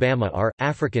in Alabama are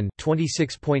African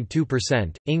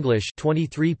 26.2%, English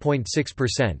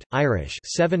 23.6%, Irish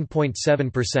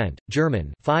 7.7%,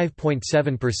 German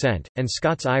 5.7%, and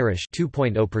Scots-Irish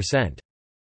 2.0%.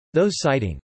 Those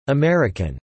citing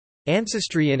American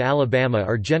ancestry in Alabama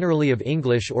are generally of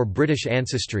English or British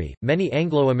ancestry. Many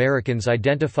Anglo-Americans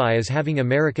identify as having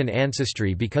American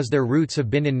ancestry because their roots have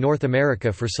been in North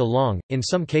America for so long, in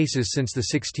some cases since the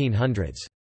 1600s.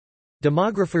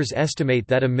 Demographers estimate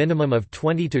that a minimum of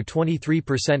 20 to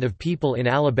 23% of people in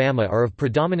Alabama are of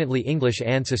predominantly English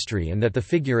ancestry and that the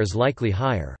figure is likely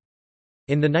higher.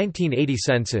 In the 1980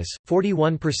 census,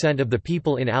 41% of the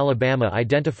people in Alabama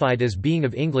identified as being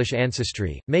of English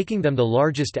ancestry, making them the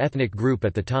largest ethnic group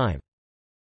at the time.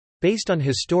 Based on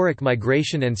historic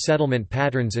migration and settlement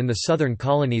patterns in the southern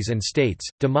colonies and states,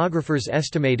 demographers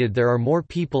estimated there are more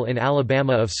people in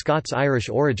Alabama of Scots-Irish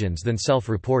origins than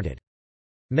self-reported.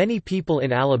 Many people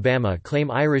in Alabama claim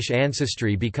Irish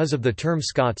ancestry because of the term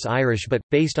Scots-Irish, but,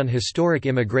 based on historic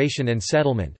immigration and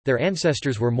settlement, their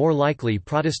ancestors were more likely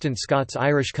Protestant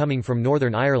Scots-Irish coming from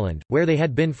Northern Ireland, where they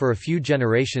had been for a few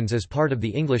generations as part of the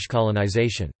English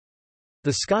colonization.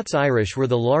 The Scots-Irish were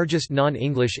the largest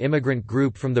non-English immigrant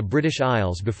group from the British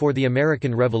Isles before the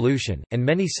American Revolution, and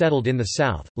many settled in the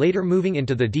South, later moving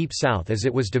into the Deep South as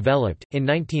it was developed. In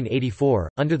 1984,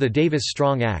 under the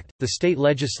Davis-Strong Act, the state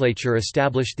legislature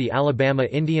established the Alabama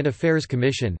Indian Affairs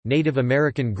Commission. Native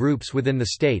American groups within the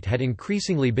state had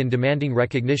increasingly been demanding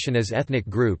recognition as ethnic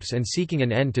groups and seeking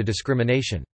an end to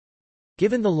discrimination.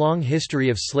 Given the long history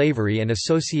of slavery and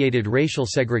associated racial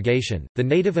segregation, the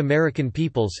Native American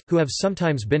peoples, who have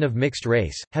sometimes been of mixed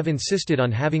race, have insisted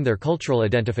on having their cultural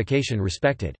identification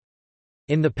respected.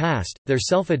 In the past, their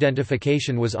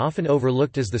self-identification was often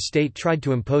overlooked as the state tried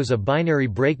to impose a binary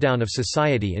breakdown of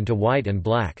society into white and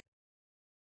black.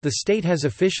 The state has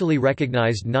officially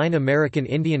recognized 9 American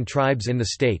Indian tribes in the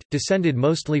state, descended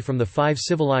mostly from the 5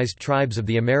 civilized tribes of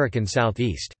the American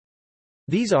Southeast.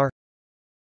 These are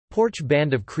Porch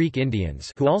Band of Creek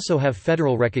Indians, who also have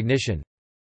federal recognition;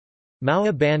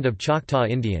 Maua Band of Choctaw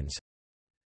Indians;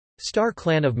 Star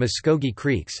Clan of Muskogee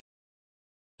Creeks;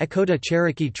 Echota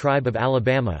Cherokee Tribe of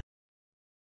Alabama;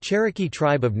 Cherokee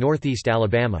Tribe of Northeast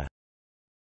Alabama;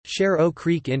 Cher-O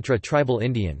Creek Intra-Tribal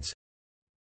Indians;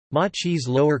 Machis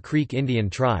Lower Creek Indian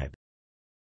Tribe;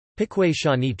 Piqua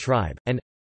Shawnee Tribe, and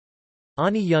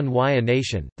Ani Yun-Waya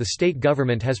Nation. The state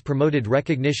government has promoted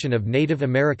recognition of Native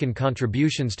American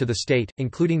contributions to the state,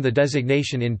 including the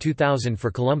designation in 2000 for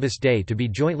Columbus Day to be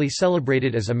jointly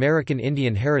celebrated as American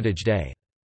Indian Heritage Day.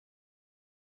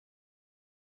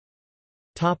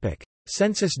 Topic: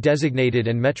 Census-designated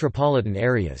and metropolitan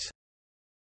areas.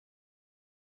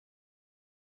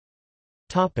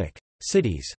 Topic: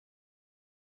 Cities.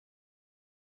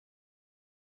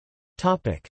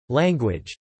 Topic: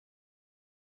 Language.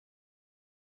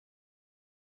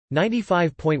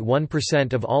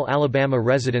 95.1% of all Alabama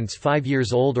residents 5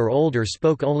 years old or older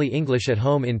spoke only English at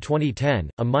home in 2010,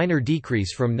 a minor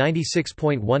decrease from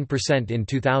 96.1% in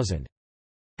 2000.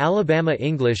 Alabama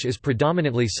English is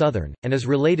predominantly Southern, and is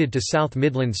related to South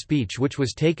Midland speech, which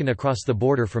was taken across the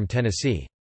border from Tennessee.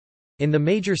 In the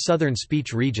major Southern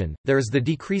speech region, there is the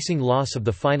decreasing loss of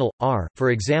the final r,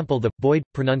 for example the Boyd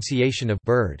pronunciation of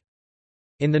bird.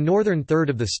 In the northern third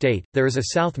of the state, there is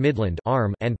a South Midland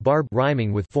arm and barb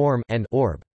rhyming with form and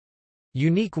orb.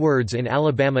 Unique words in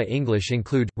Alabama English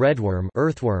include redworm,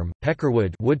 earthworm,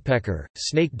 peckerwood, woodpecker,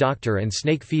 snake doctor and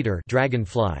snake feeder,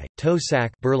 dragonfly, toe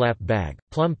sack, burlap bag,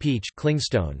 plum peach,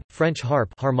 clingstone, French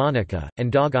harp, harmonica,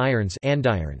 and dog irons,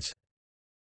 andirons.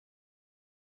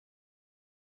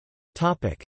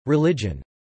 Topic: Religion.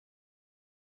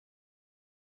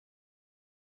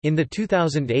 In the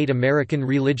 2008 American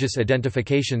Religious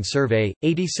Identification Survey,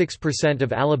 86%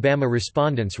 of Alabama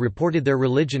respondents reported their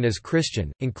religion as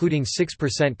Christian, including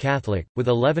 6% Catholic, with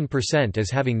 11%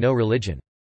 as having no religion.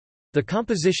 The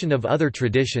composition of other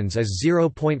traditions is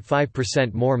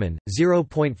 0.5% Mormon,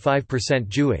 0.5%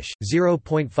 Jewish,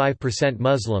 0.5%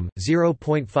 Muslim,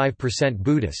 0.5%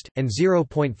 Buddhist, and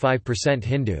 0.5%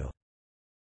 Hindu.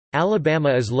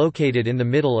 Alabama is located in the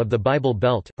middle of the Bible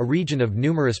Belt, a region of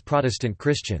numerous Protestant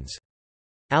Christians.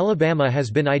 Alabama has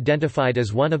been identified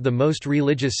as one of the most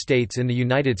religious states in the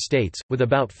United States, with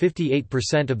about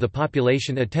 58% of the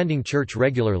population attending church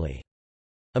regularly.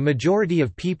 A majority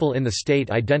of people in the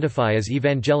state identify as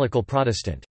Evangelical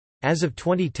Protestant. As of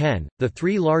 2010, the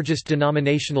 3 largest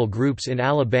denominational groups in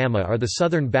Alabama are the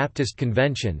Southern Baptist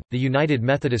Convention, the United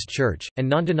Methodist Church, and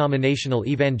non-denominational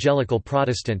Evangelical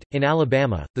Protestant. In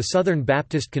Alabama, the Southern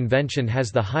Baptist Convention has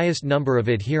the highest number of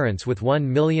adherents with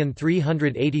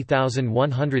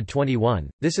 1,380,121.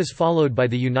 This is followed by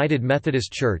the United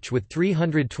Methodist Church with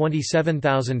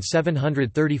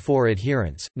 327,734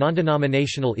 adherents,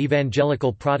 non-denominational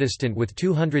Evangelical Protestant with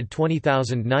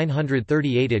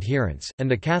 220,938 adherents,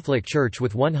 and the Catholic Church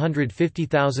with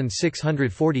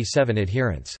 150,647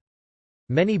 adherents.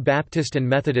 Many Baptist and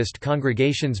Methodist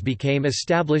congregations became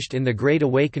established in the Great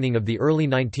Awakening of the early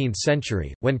 19th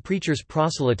century, when preachers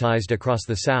proselytized across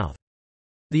the South.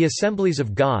 The Assemblies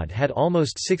of God had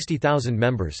almost 60,000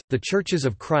 members, the Churches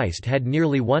of Christ had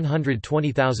nearly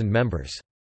 120,000 members.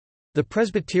 The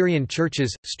Presbyterian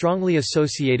churches, strongly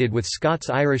associated with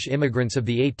Scots-Irish immigrants of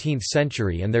the 18th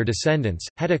century and their descendants,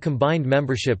 had a combined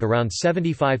membership around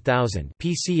 75,000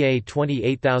 PCA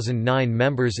 28,009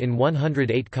 members in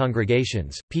 108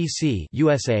 congregations, PC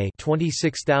USA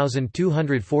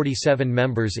 26,247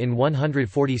 members in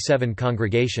 147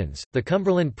 congregations, the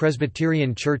Cumberland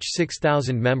Presbyterian Church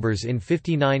 6,000 members in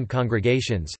 59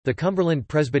 congregations, the Cumberland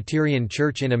Presbyterian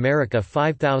Church in America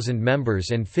 5,000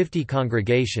 members and 50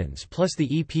 congregations, plus the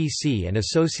EPC and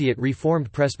Associate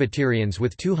Reformed Presbyterians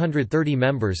with 230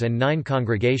 members and 9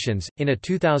 congregations. In a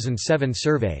 2007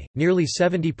 survey, nearly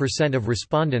 70% of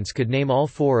respondents could name all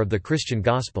 4 of the Christian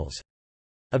Gospels.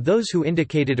 Of those who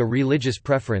indicated a religious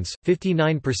preference,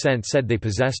 59% said they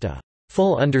possessed a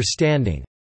full understanding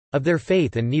of their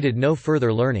faith and needed no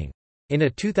further learning. In a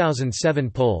 2007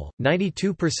 poll,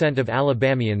 92% of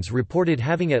Alabamians reported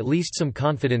having at least some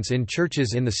confidence in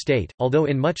churches in the state, although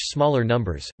in much smaller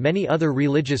numbers. Many other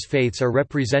religious faiths are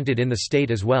represented in the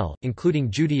state as well, including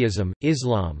Judaism,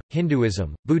 Islam,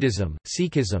 Hinduism, Buddhism,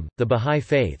 Sikhism, the Bahá'í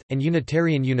Faith, and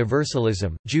Unitarian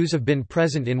Universalism. Jews have been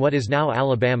present in what is now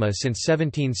Alabama since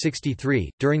 1763,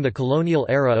 during the colonial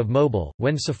era of Mobile,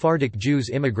 when Sephardic Jews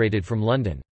immigrated from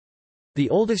London. The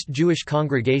oldest Jewish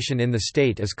congregation in the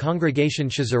state is Congregation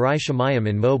Shazarai Shamayim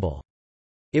in Mobile.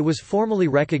 It was formally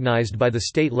recognized by the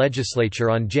state legislature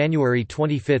on January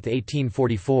 25,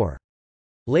 1844.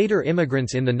 Later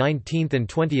immigrants in the 19th and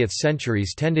 20th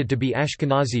centuries tended to be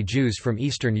Ashkenazi Jews from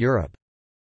Eastern Europe.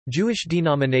 Jewish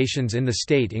denominations in the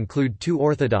state include 2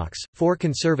 Orthodox, 4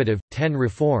 Conservative, 10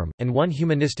 Reform, and 1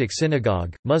 Humanistic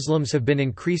synagogue. Muslims have been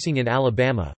increasing in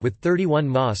Alabama, with 31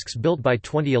 mosques built by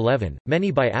 2011, many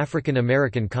by African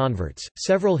American converts.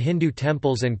 Several Hindu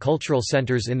temples and cultural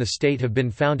centers in the state have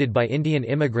been founded by Indian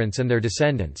immigrants and their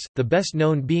descendants, the best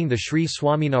known being the Sri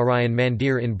Swaminarayan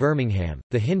Mandir in Birmingham,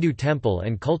 the Hindu Temple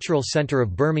and Cultural Center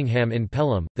of Birmingham in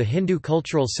Pelham, the Hindu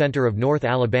Cultural Center of North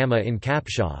Alabama in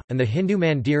Capshaw, and the Hindu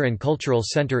Mandir and Cultural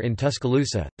Center in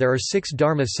Tuscaloosa. There are 6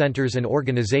 Dharma centers and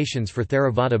organizations for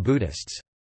Theravada Buddhists.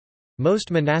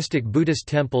 Most monastic Buddhist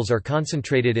temples are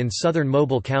concentrated in southern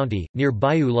Mobile County, near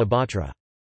Bayou La Batre.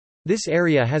 This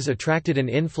area has attracted an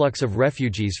influx of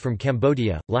refugees from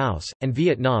Cambodia, Laos, and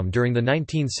Vietnam during the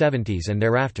 1970s and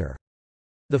thereafter.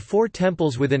 The 4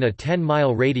 temples within a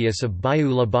 10-mile radius of Bayou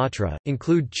La Batre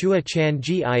include Chua Chan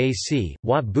Giac,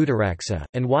 Wat Budaraksa,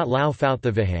 and Wat Lao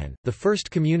Phouthavahan. The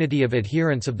first community of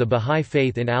adherents of the Bahá'í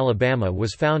Faith in Alabama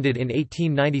was founded in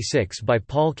 1896 by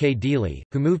Paul K. Deely,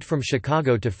 who moved from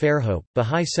Chicago to Fairhope.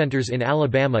 Bahá'í centers in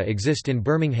Alabama exist in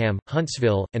Birmingham,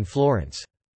 Huntsville, and Florence.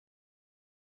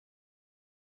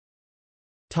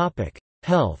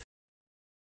 Health.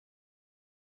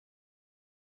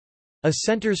 A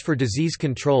Centers for Disease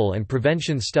Control and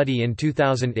Prevention study in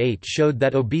 2008 showed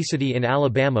that obesity in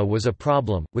Alabama was a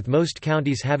problem, with most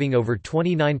counties having over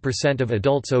 29% of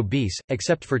adults obese,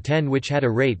 except for 10 which had a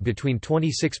rate between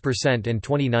 26% and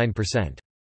 29%.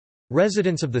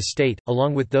 Residents of the state,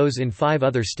 along with those in 5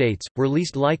 other states, were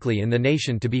least likely in the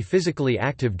nation to be physically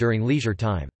active during leisure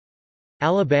time.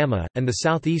 Alabama, and the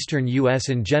southeastern U.S.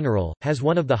 in general, has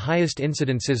one of the highest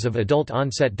incidences of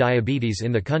adult-onset diabetes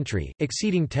in the country,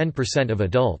 exceeding 10% of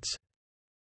adults.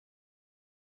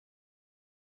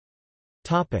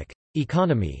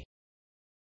 Economy.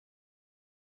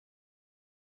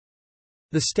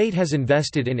 The state has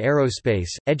invested in aerospace,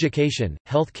 education,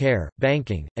 health care,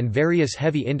 banking, and various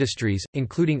heavy industries,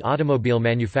 including automobile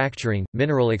manufacturing,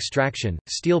 mineral extraction,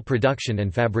 steel production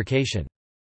and fabrication.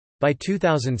 By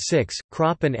 2006,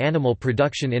 crop and animal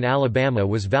production in Alabama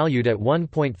was valued at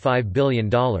 $1.5 billion.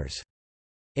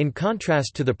 In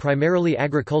contrast to the primarily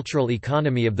agricultural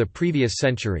economy of the previous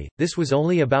century, this was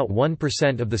only about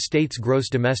 1% of the state's gross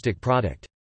domestic product.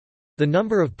 The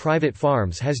number of private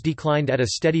farms has declined at a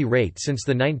steady rate since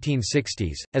the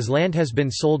 1960s, as land has been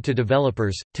sold to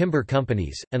developers, timber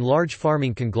companies, and large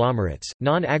farming conglomerates.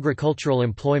 Non-agricultural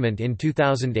employment in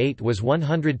 2008 was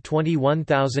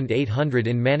 121,800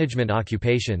 in management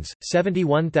occupations,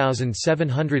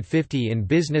 71,750 in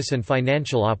business and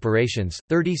financial operations,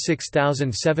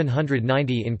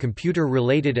 36,790 in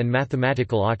computer-related and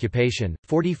mathematical occupation,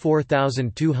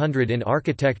 44,200 in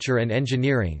architecture and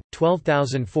engineering,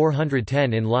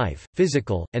 12,410 in life,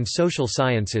 physical, and social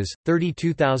sciences,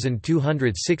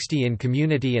 32,260 in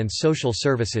community and social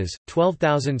services,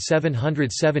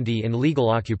 12,770 in legal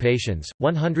occupations,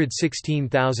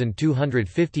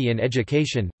 116,250 in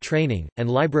education, training, and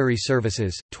library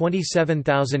services,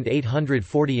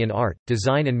 27,840 in art,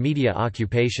 design and media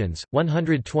occupations,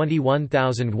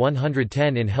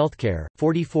 121,110 in healthcare,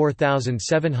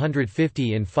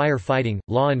 44,750 in firefighting,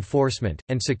 law enforcement,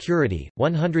 and security,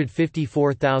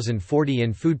 154,400 2,040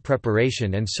 in food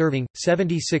preparation and serving,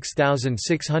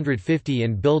 76,650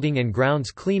 in building and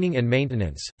grounds cleaning and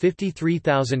maintenance,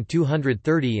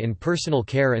 53,230 in personal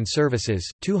care and services,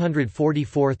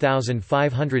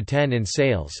 244,510 in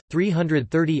sales,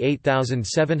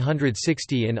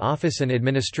 338,760 in office and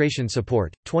administration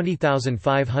support,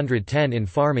 20,510 in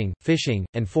farming, fishing,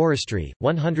 and forestry,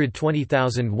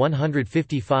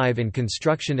 120,155 in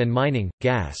construction and mining,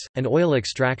 gas, and oil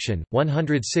extraction,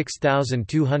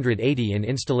 106,280 in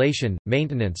installation,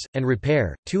 maintenance, and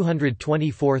repair,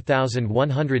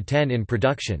 224,110 in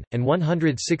production, and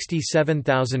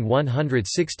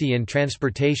 167,160 in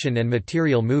transportation and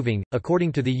material moving.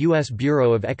 According to the U.S.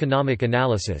 Bureau of Economic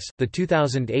Analysis, the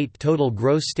 2008 total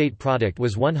gross state product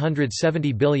was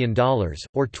 $170 billion,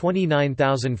 or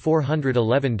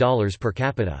 $29,411 per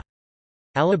capita.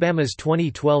 Alabama's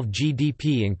 2012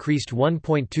 GDP increased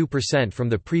 1.2% from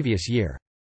the previous year.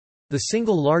 The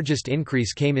single largest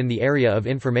increase came in the area of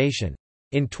information.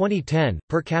 In 2010,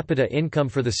 per capita income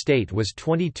for the state was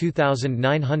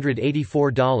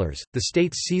 $22,984. The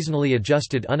state's seasonally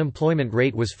adjusted unemployment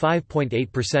rate was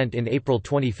 5.8% in April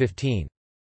 2015.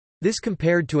 This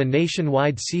compared to a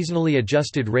nationwide seasonally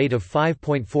adjusted rate of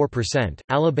 5.4%.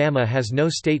 Alabama has no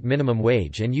state minimum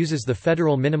wage and uses the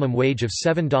federal minimum wage of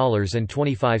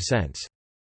 $7.25.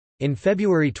 In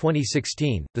February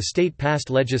 2016, the state passed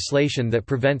legislation that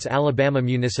prevents Alabama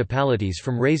municipalities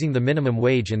from raising the minimum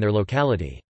wage in their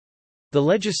locality. The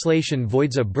legislation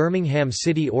voids a Birmingham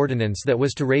City ordinance that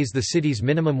was to raise the city's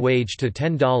minimum wage to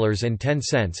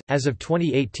 $10.10. As of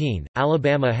 2018,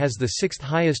 Alabama has the sixth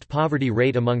highest poverty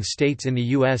rate among states in the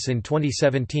U.S. In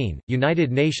 2017,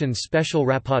 United Nations Special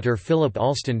Rapporteur Philip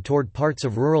Alston toured parts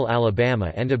of rural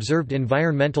Alabama and observed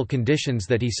environmental conditions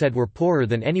that he said were poorer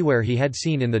than anywhere he had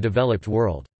seen in the developed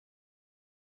world.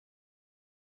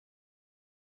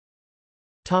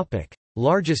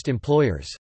 Largest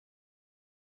employers.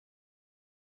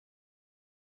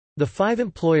 The 5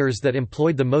 employers that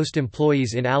employed the most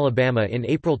employees in Alabama in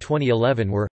April 2011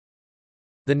 were.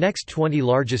 The next 20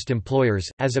 largest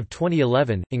employers, as of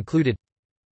 2011, included.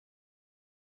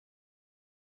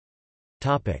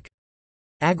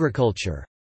 Agriculture.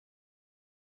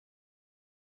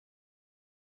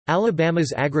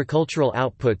 Alabama's agricultural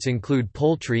outputs include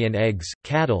poultry and eggs,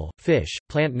 cattle, fish,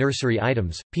 plant nursery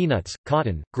items, peanuts,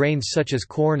 cotton, grains such as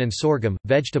corn and sorghum,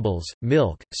 vegetables,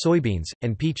 milk, soybeans,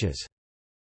 and peaches.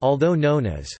 Although known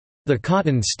as the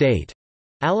Cotton State,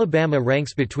 Alabama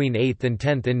ranks between 8th and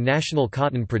 10th in national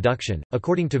cotton production,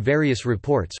 according to various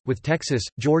reports, with Texas,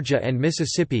 Georgia and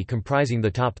Mississippi comprising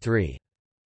the top 3.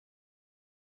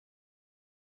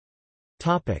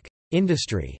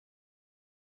 Industry.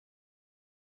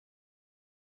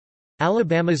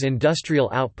 Alabama's industrial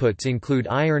outputs include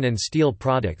iron and steel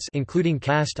products including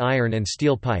cast iron and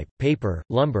steel pipe, paper,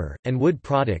 lumber, and wood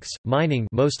products, mining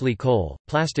mostly coal,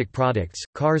 plastic products,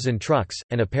 cars and trucks,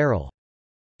 and apparel.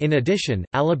 In addition,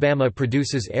 Alabama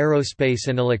produces aerospace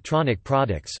and electronic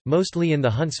products, mostly in the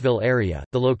Huntsville area,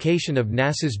 the location of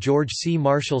NASA's George C.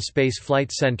 Marshall Space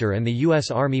Flight Center and the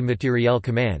U.S. Army Materiel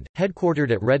Command,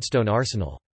 headquartered at Redstone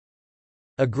Arsenal.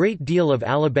 A great deal of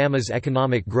Alabama's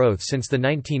economic growth since the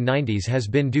 1990s has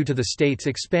been due to the state's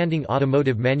expanding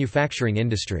automotive manufacturing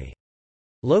industry.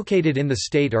 Located in the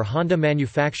state are Honda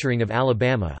Manufacturing of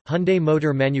Alabama, Hyundai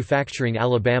Motor Manufacturing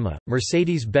Alabama,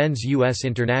 Mercedes-Benz US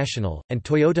International, and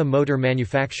Toyota Motor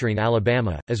Manufacturing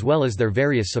Alabama, as well as their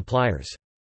various suppliers.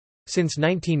 Since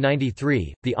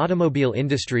 1993, the automobile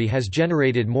industry has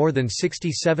generated more than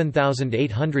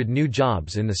 67,800 new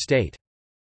jobs in the state.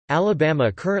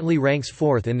 Alabama currently ranks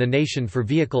 4th in the nation for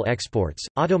vehicle exports.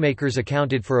 Automakers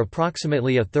accounted for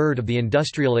approximately a third of the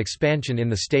industrial expansion in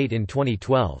the state in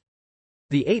 2012.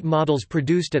 The 8 models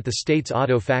produced at the state's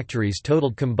auto factories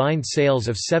totaled combined sales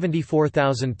of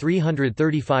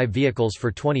 74,335 vehicles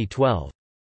for 2012.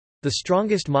 The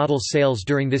strongest model sales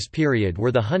during this period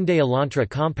were the Hyundai Elantra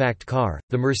compact car,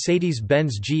 the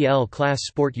Mercedes-Benz GL Class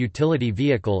sport utility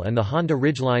vehicle and the Honda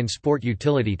Ridgeline sport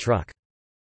utility truck.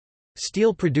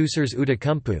 Steel producers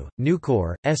Outokumpu,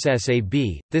 Nucor,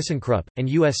 SSAB, ThyssenKrupp, and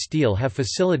U.S. Steel have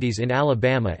facilities in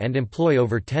Alabama and employ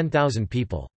over 10,000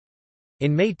 people.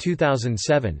 In May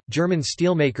 2007, German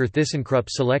steelmaker ThyssenKrupp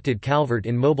selected Calvert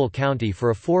in Mobile County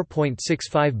for a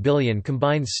 $4.65 billion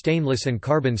combined stainless and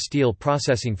carbon steel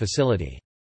processing facility.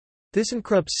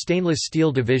 ThyssenKrupp's stainless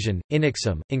steel division,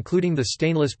 Inexum, including the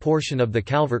stainless portion of the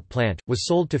Calvert plant, was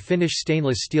sold to Finnish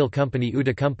stainless steel company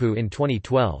Outokumpu in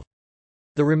 2012.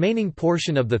 The remaining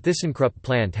portion of the ThyssenKrupp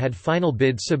plant had final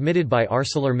bids submitted by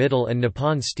ArcelorMittal and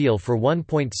Nippon Steel for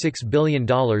 $1.6 billion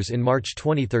in March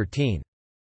 2013.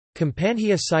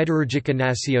 Companhia Siderúrgica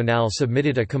Nacional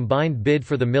submitted a combined bid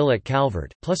for the mill at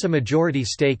Calvert, plus a majority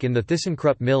stake in the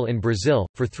ThyssenKrupp mill in Brazil,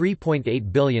 for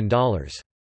 $3.8 billion.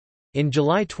 In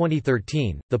July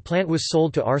 2013, the plant was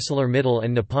sold to ArcelorMittal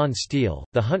and Nippon Steel.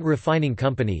 The Hunt Refining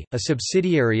Company, a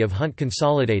subsidiary of Hunt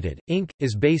Consolidated, Inc.,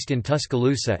 is based in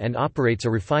Tuscaloosa and operates a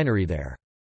refinery there.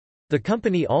 The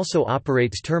company also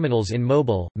operates terminals in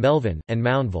Mobile, Melvin, and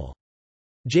Moundville.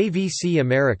 JVC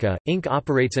America, Inc.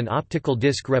 operates an optical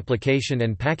disc replication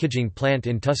and packaging plant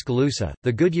in Tuscaloosa.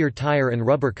 The Goodyear Tire and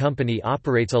Rubber Company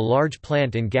operates a large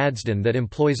plant in Gadsden that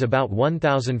employs about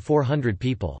 1,400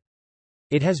 people.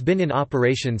 It has been in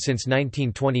operation since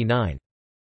 1929.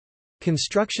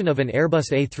 Construction of an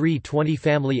Airbus A320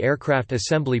 family aircraft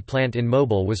assembly plant in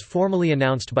Mobile was formally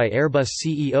announced by Airbus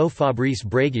CEO Fabrice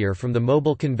Bréguier from the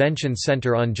Mobile Convention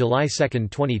Center on July 2,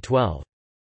 2012.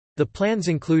 The plans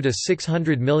include a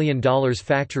 $600 million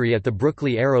factory at the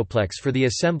Brookley Aeroplex for the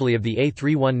assembly of the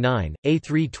A319,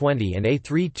 A320 and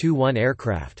A321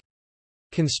 aircraft.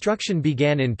 Construction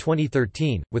began in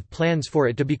 2013, with plans for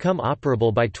it to become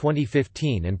operable by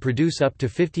 2015 and produce up to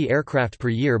 50 aircraft per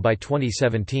year by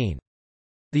 2017.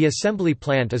 The assembly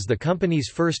plant is the company's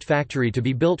first factory to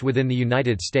be built within the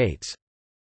United States.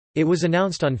 It was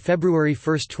announced on February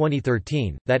 1,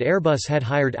 2013, that Airbus had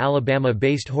hired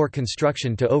Alabama-based Hoare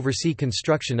Construction to oversee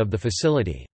construction of the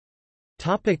facility.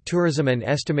 Tourism. An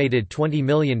estimated 20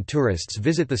 million tourists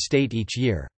visit the state each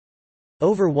year.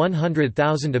 Over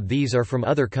 100,000 of these are from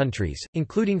other countries,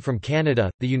 including from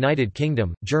Canada, the United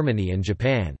Kingdom, Germany and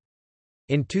Japan.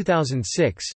 In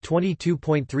 2006,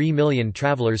 22.3 million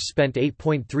travelers spent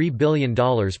 $8.3 billion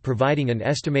providing an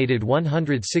estimated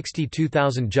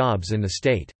 162,000 jobs in the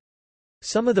state.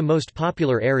 Some of the most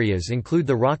popular areas include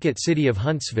the Rocket City of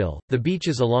Huntsville, the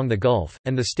beaches along the Gulf,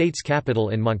 and the state's capital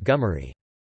in Montgomery.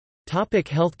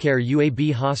 Healthcare.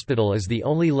 UAB Hospital is the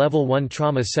only Level 1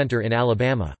 trauma center in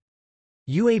Alabama.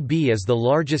 UAB is the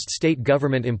largest state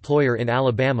government employer in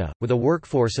Alabama, with a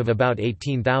workforce of about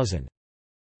 18,000.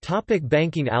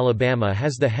 Banking. Alabama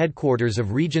has the headquarters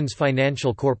of Regions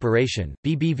Financial Corporation,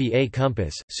 BBVA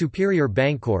Compass, Superior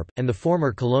Bancorp, and the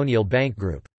former Colonial Bank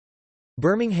Group.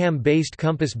 Birmingham-based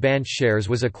Compass Bancshares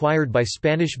was acquired by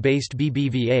Spanish-based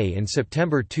BBVA in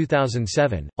September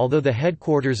 2007, although the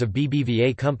headquarters of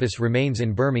BBVA Compass remains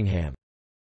in Birmingham.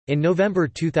 In November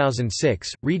 2006,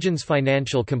 Regions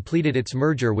Financial completed its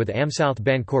merger with AmSouth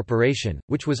Bancorporation,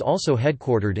 which was also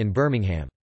headquartered in Birmingham.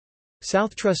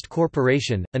 SouthTrust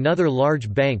Corporation, another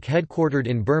large bank headquartered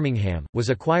in Birmingham,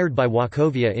 was acquired by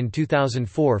Wachovia in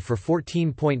 2004 for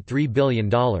 $14.3 billion.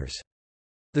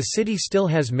 The city still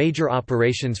has major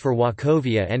operations for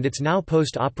Wachovia and its now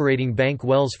post-operating bank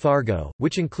Wells Fargo,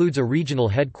 which includes a regional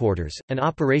headquarters, an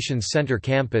operations center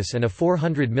campus and a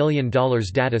 $400 million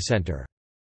data center.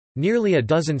 Nearly a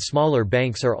dozen smaller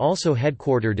banks are also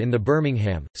headquartered in the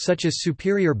Birmingham, such as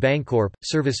Superior Bancorp,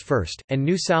 Service First, and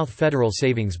New South Federal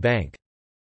Savings Bank.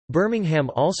 Birmingham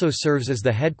also serves as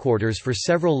the headquarters for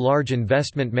several large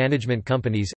investment management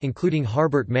companies, including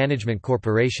Harbert Management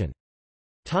Corporation.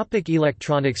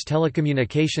 Electronics.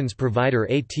 Telecommunications provider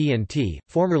AT&T,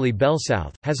 formerly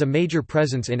BellSouth, has a major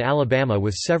presence in Alabama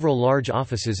with several large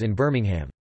offices in Birmingham.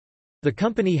 The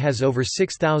company has over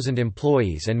 6,000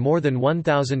 employees and more than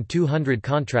 1,200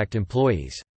 contract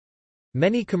employees.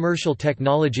 Many commercial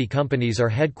technology companies are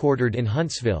headquartered in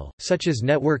Huntsville, such as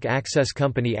network access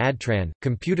company Adtran,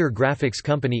 computer graphics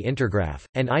company Intergraph,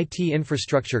 and IT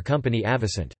infrastructure company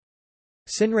Avicent.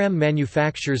 Cinram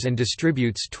manufactures and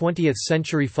distributes 20th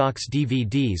Century Fox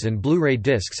DVDs and Blu-ray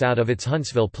discs out of its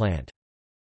Huntsville plant.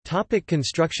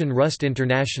 Construction. Rust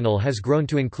International has grown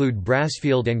to include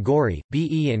Brasfield and Gorey,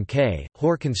 BE&K,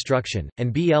 Hoare Construction,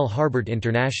 and BL Harbert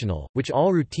International, which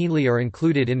all routinely are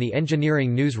included in the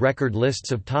Engineering News record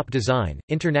lists of top design,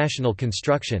 international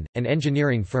construction, and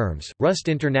engineering firms. Rust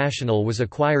International was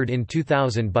acquired in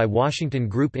 2000 by Washington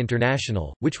Group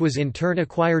International, which was in turn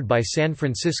acquired by San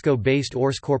Francisco-based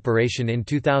Ors Corporation in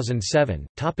 2007.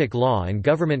 Law and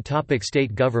government.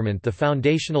 State government. The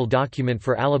foundational document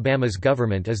for Alabama's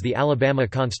government is the Alabama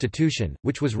Constitution,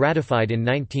 which was ratified in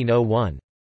 1901.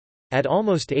 At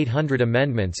almost 800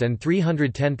 amendments and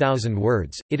 310,000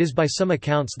 words, it is by some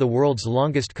accounts the world's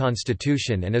longest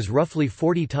constitution and is roughly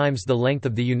 40 times the length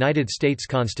of the United States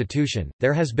Constitution.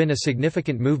 There has been a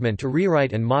significant movement to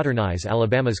rewrite and modernize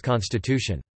Alabama's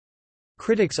constitution.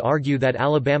 Critics argue that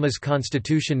Alabama's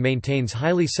constitution maintains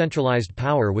highly centralized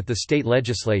power with the state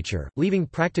legislature, leaving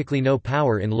practically no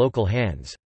power in local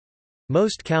hands.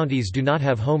 Most counties do not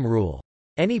have home rule.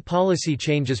 Any policy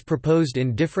changes proposed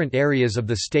in different areas of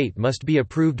the state must be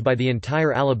approved by the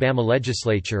entire Alabama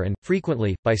legislature and,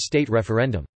 frequently, by state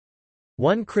referendum.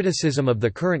 One criticism of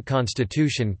the current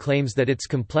constitution claims that its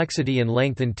complexity and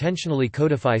length intentionally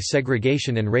codify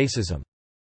segregation and racism.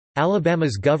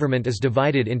 Alabama's government is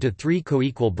divided into three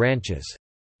co-equal branches.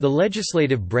 The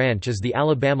legislative branch is the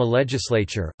Alabama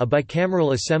Legislature, a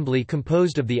bicameral assembly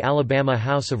composed of the Alabama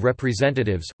House of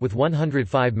Representatives, with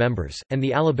 105 members, and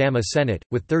the Alabama Senate,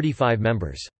 with 35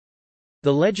 members.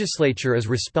 The legislature is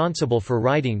responsible for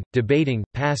writing, debating,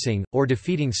 passing, or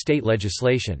defeating state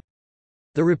legislation.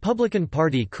 The Republican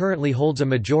Party currently holds a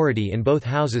majority in both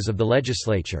houses of the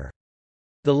legislature.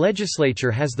 The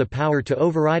legislature has the power to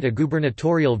override a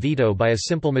gubernatorial veto by a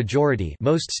simple majority.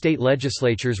 Most state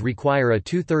legislatures require a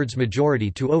two-thirds majority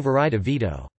to override a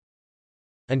veto.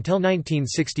 Until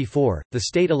 1964, the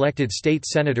state elected state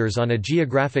senators on a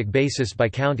geographic basis by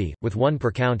county, with one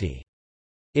per county.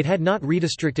 It had not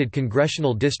redistricted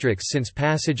congressional districts since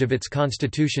passage of its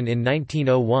constitution in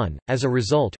 1901, as a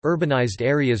result, urbanized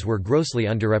areas were grossly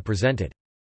underrepresented.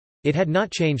 It had not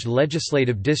changed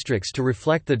legislative districts to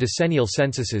reflect the decennial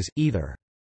censuses, either.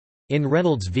 In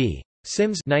Reynolds v.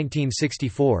 Sims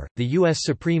 1964, the U.S.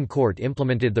 Supreme Court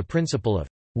implemented the principle of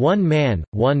one man,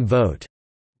 one vote,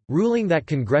 ruling that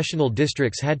congressional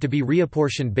districts had to be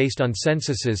reapportioned based on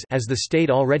censuses as the state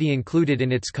already included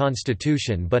in its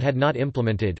constitution but had not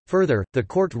implemented. Further, the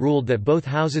court ruled that both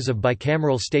houses of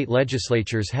bicameral state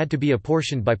legislatures had to be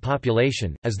apportioned by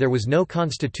population, as there was no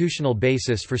constitutional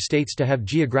basis for states to have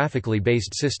geographically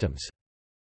based systems.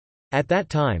 At that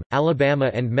time,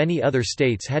 Alabama and many other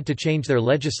states had to change their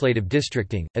legislative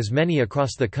districting, as many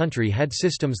across the country had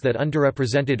systems that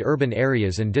underrepresented urban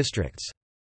areas and districts.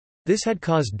 This had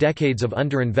caused decades of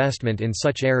underinvestment in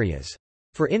such areas.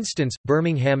 For instance,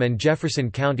 Birmingham and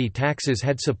Jefferson County taxes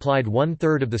had supplied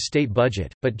one-third of the state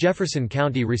budget, but Jefferson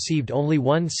County received only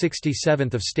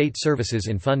 1/67 of state services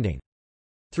in funding.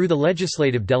 Through the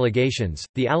legislative delegations,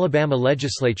 the Alabama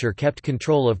legislature kept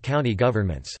control of county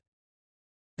governments.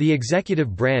 The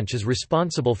executive branch is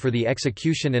responsible for the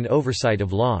execution and oversight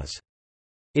of laws.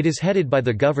 It is headed by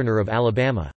the Governor of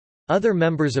Alabama. Other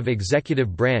members of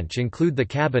executive branch include the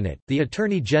Cabinet, the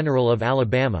Attorney General of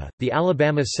Alabama, the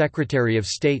Alabama Secretary of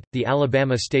State, the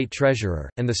Alabama State Treasurer,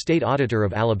 and the State Auditor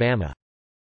of Alabama.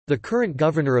 The current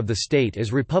governor of the state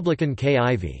is Republican Kay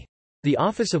Ivey. The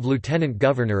office of Lieutenant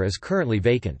Governor is currently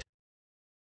vacant.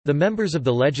 The members of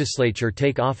the legislature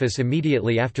take office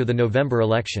immediately after the November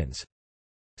elections.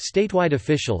 Statewide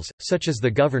officials, such as the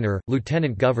governor,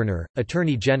 lieutenant governor,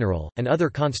 attorney general, and other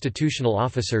constitutional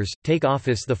officers, take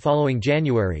office the following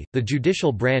January. The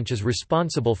judicial branch is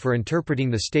responsible for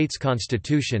interpreting the state's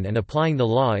constitution and applying the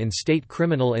law in state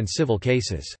criminal and civil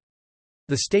cases.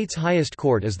 The state's highest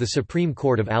court is the Supreme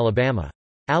Court of Alabama.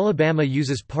 Alabama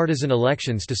uses partisan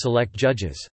elections to select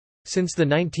judges. Since the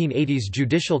 1980s,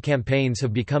 judicial campaigns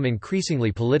have become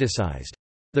increasingly politicized.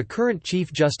 The current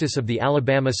Chief Justice of the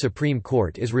Alabama Supreme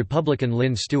Court is Republican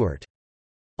Lynn Stewart.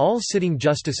 All sitting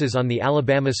justices on the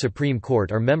Alabama Supreme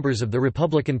Court are members of the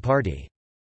Republican Party.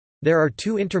 There are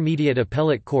two intermediate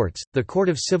appellate courts, the Court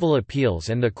of Civil Appeals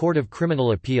and the Court of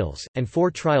Criminal Appeals, and four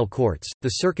trial courts,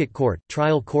 the Circuit Court,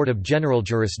 Trial Court of General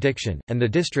Jurisdiction, and the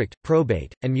District,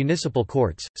 Probate, and Municipal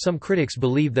Courts. Some critics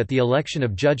believe that the election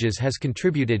of judges has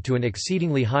contributed to an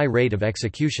exceedingly high rate of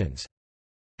executions.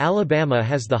 Alabama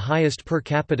has the highest per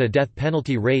capita death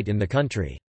penalty rate in the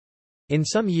country. In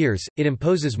some years, it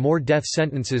imposes more death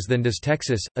sentences than does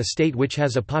Texas, a state which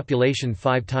has a population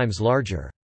 5 times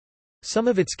larger. Some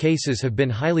of its cases have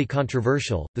been highly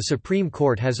controversial. The Supreme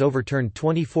Court has overturned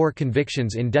 24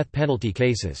 convictions in death penalty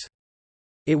cases.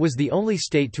 It was the only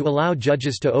state to allow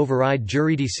judges to override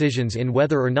jury decisions in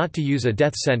whether or not to use a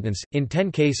death sentence. In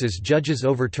 10 cases, judges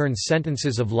overturned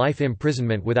sentences of life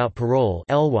imprisonment without parole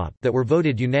 (LWOP) that were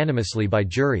voted unanimously by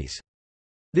juries.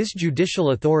 This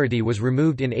judicial authority was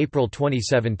removed in April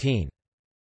 2017.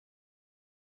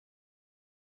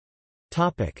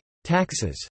 Topic: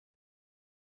 Taxes.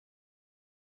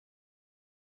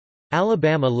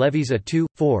 Alabama levies a 2,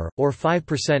 4, or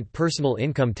 5% personal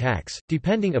income tax,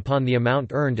 depending upon the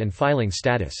amount earned and filing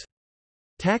status.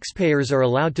 Taxpayers are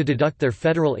allowed to deduct their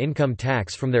federal income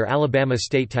tax from their Alabama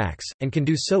state tax, and can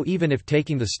do so even if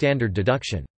taking the standard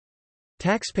deduction.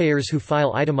 Taxpayers who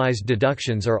file itemized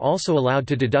deductions are also allowed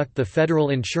to deduct the Federal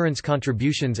Insurance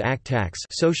Contributions Act tax,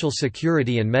 Social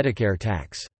Security and Medicare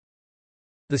tax.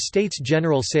 The state's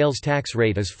general sales tax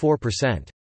rate is 4%.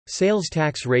 Sales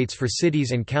tax rates for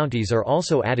cities and counties are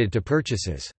also added to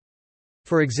purchases.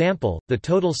 For example, the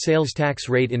total sales tax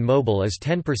rate in Mobile is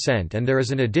 10% and there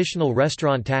is an additional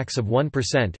restaurant tax of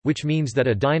 1%, which means that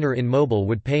a diner in Mobile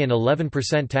would pay an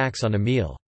 11% tax on a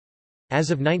meal. As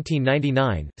of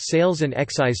 1999, sales and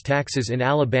excise taxes in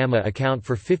Alabama account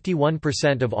for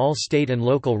 51% of all state and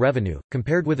local revenue,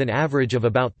 compared with an average of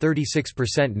about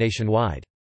 36% nationwide.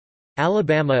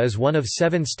 Alabama is one of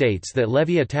 7 states that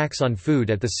levy a tax on food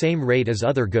at the same rate as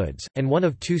other goods, and one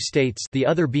of 2 states, the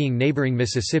other being neighboring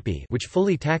Mississippi, which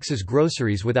fully taxes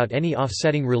groceries without any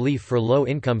offsetting relief for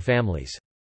low-income families.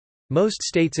 Most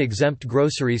states exempt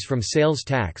groceries from sales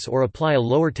tax or apply a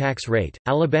lower tax rate.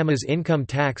 Alabama's income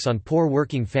tax on poor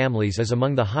working families is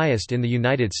among the highest in the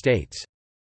United States.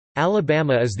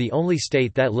 Alabama is the only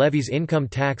state that levies income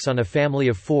tax on a family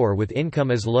of 4 with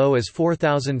income as low as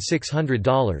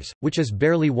 $4,600, which is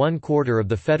barely 1/4 of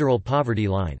the federal poverty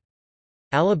line.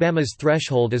 Alabama's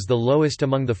threshold is the lowest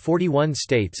among the 41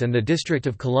 states and the District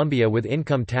of Columbia with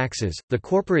income taxes. The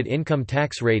corporate income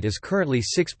tax rate is currently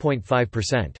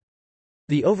 6.5%.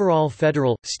 The overall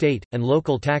federal, state, and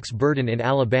local tax burden in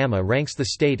Alabama ranks the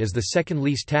state as the second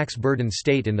least tax-burdened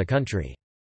state in the country.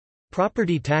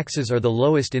 Property taxes are the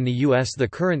lowest in the U.S. The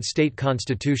current state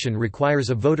constitution requires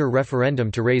a voter referendum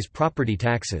to raise property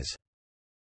taxes.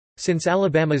 Since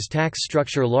Alabama's tax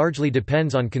structure largely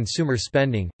depends on consumer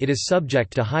spending, it is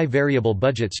subject to high variable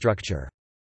budget structure.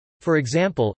 For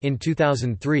example, in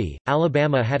 2003,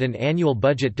 Alabama had an annual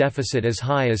budget deficit as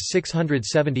high as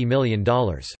 $670 million.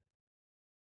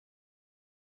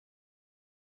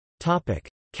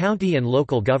 County and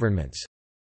local governments.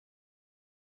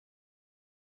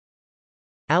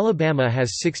 Alabama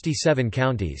has 67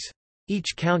 counties.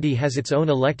 Each county has its own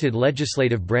elected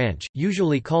legislative branch,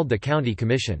 usually called the county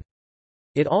commission.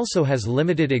 It also has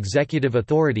limited executive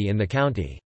authority in the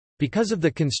county. Because of the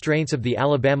constraints of the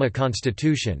Alabama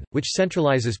Constitution, which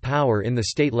centralizes power in the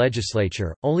state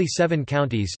legislature, only 7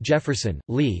 counties Jefferson,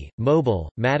 Lee,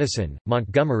 Mobile, Madison,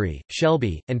 Montgomery,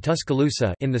 Shelby, and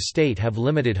Tuscaloosa in the state have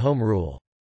limited home rule.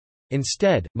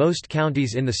 Instead, most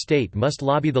counties in the state must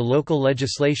lobby the local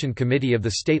legislation committee of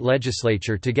the state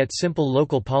legislature to get simple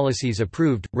local policies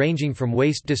approved, ranging from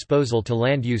waste disposal to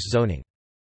land use zoning.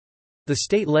 The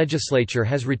state legislature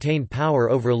has retained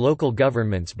power over local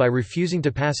governments by refusing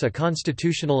to pass a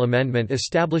constitutional amendment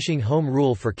establishing home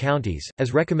rule for counties,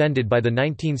 as recommended by the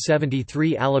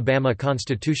 1973 Alabama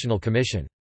Constitutional Commission.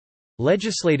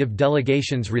 Legislative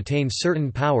delegations retain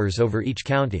certain powers over each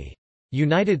county.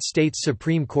 United States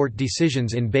Supreme Court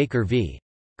decisions in Baker v.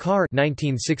 Carr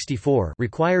 1964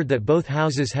 required that both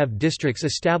houses have districts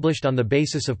established on the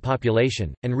basis of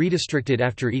population, and redistricted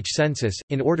after each census,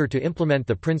 in order to implement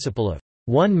the principle of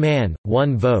one man,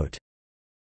 one vote.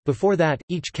 Before that,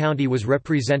 each county was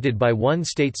represented by one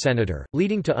state senator,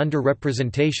 leading to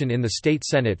underrepresentation in the state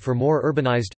Senate for more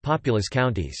urbanized, populous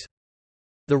counties.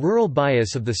 The rural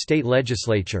bias of the state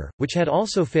legislature, which had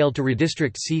also failed to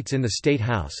redistrict seats in the state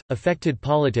house, affected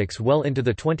politics well into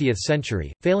the 20th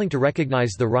century, failing to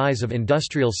recognize the rise of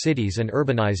industrial cities and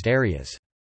urbanized areas.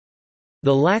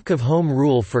 The lack of home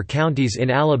rule for counties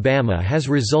in Alabama has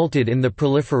resulted in the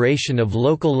proliferation of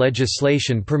local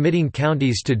legislation permitting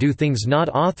counties to do things not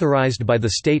authorized by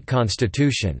the state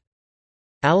constitution.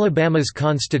 Alabama's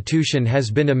constitution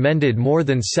has been amended more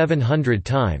than 700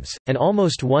 times, and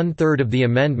almost one-third of the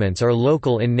amendments are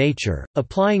local in nature,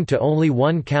 applying to only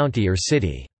one county or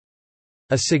city.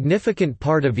 A significant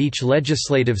part of each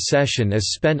legislative session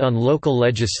is spent on local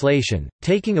legislation,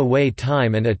 taking away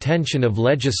time and attention of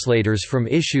legislators from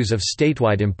issues of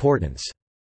statewide importance.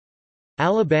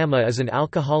 Alabama is an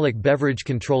alcoholic beverage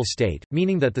control state,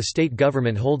 meaning that the state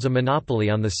government holds a monopoly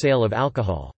on the sale of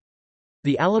alcohol.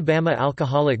 The Alabama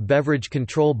Alcoholic Beverage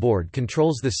Control Board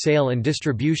controls the sale and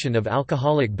distribution of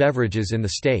alcoholic beverages in the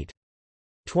state.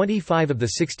 25 of the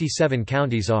 67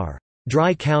 counties are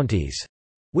dry counties,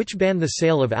 which ban the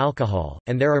sale of alcohol,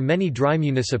 and there are many dry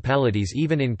municipalities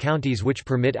even in counties which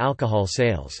permit alcohol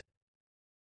sales.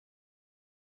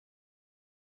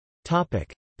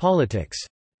 Politics.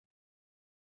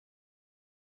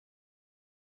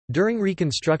 During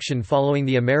Reconstruction following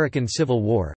the American Civil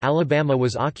War, Alabama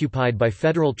was occupied by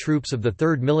federal troops of the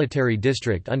 3rd Military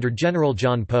District under General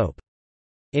John Pope.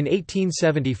 In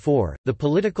 1874, the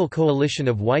political coalition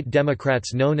of white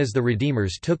Democrats known as the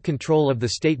Redeemers took control of the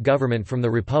state government from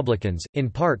the Republicans, in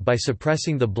part by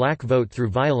suppressing the black vote through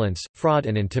violence, fraud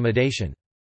and intimidation.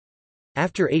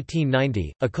 After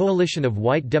 1890, a coalition of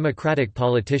white Democratic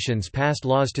politicians passed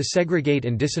laws to segregate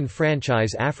and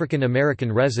disenfranchise African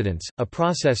American residents, a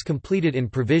process completed in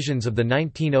provisions of the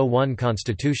 1901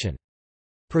 Constitution.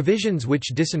 Provisions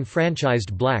which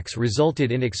disenfranchised blacks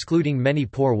resulted in excluding many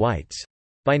poor whites.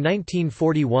 By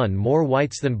 1941 more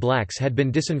whites than blacks had been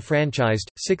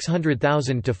disenfranchised,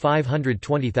 600,000 to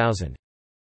 520,000.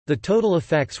 The total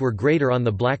effects were greater on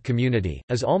the black community,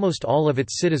 as almost all of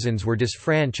its citizens were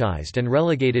disfranchised and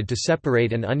relegated to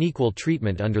separate and unequal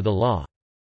treatment under the law.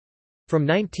 From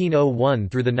 1901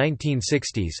 through the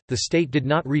 1960s, the state did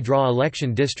not redraw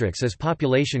election districts as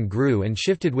population grew and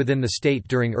shifted within the state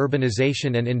during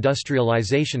urbanization and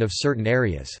industrialization of certain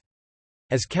areas.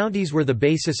 As counties were the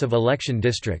basis of election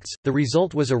districts, the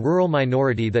result was a rural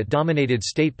minority that dominated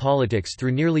state politics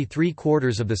through nearly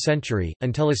three-quarters of the century,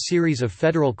 until a series of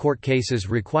federal court cases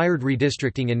required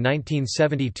redistricting in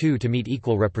 1972 to meet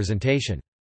equal representation.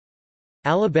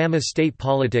 Alabama state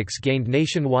politics gained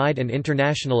nationwide and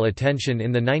international attention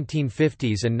in the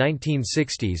 1950s and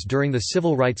 1960s during the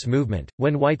Civil Rights Movement,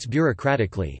 when whites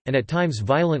bureaucratically, and at times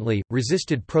violently,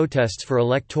 resisted protests for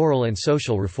electoral and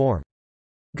social reform.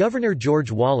 Governor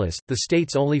George Wallace, the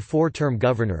state's only four-term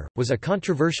governor, was a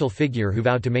controversial figure who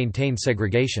vowed to maintain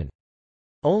segregation.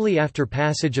 Only after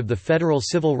passage of the Federal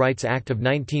Civil Rights Act of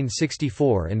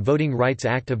 1964 and Voting Rights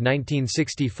Act of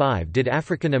 1965 did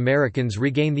African Americans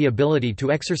regain the ability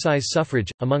to exercise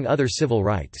suffrage, among other civil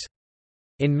rights.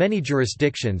 In many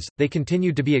jurisdictions, they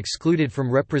continued to be excluded from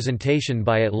representation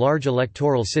by at-large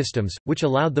electoral systems, which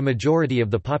allowed the majority of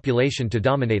the population to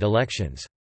dominate elections.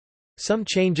 Some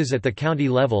changes at the county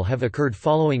level have occurred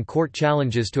following court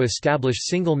challenges to establish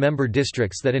single-member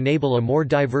districts that enable a more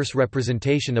diverse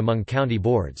representation among county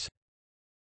boards.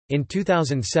 In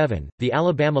 2007, the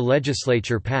Alabama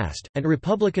legislature passed, and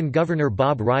Republican Governor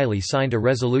Bob Riley signed a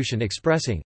resolution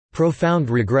expressing "profound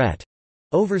regret"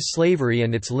 over slavery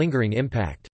and its lingering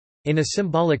impact. In a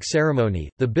symbolic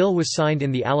ceremony, the bill was signed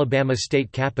in the Alabama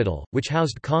State Capitol, which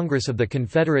housed Congress of the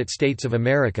Confederate States of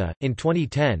America. In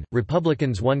 2010,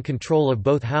 Republicans won control of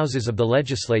both houses of the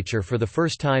legislature for the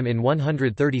first time in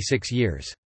 136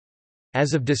 years.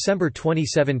 As of December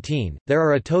 2017, there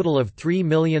are a total of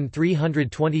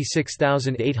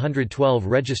 3,326,812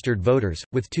 registered voters,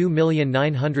 with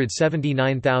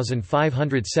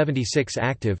 2,979,576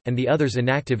 active, and the others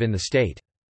inactive in the state.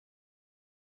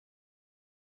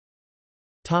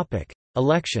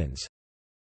 Elections.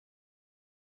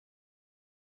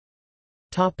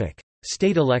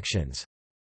 State elections.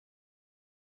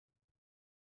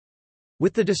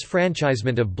 With the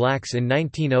disfranchisement of blacks in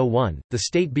 1901, the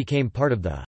state became part of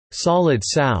the Solid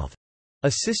South,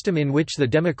 a system in which the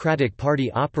Democratic Party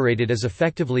operated as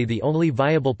effectively the only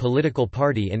viable political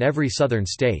party in every southern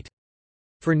state.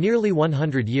 For nearly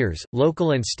 100 years,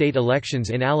 local and state elections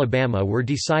in Alabama were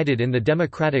decided in the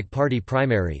Democratic Party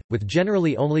primary, with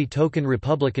generally only token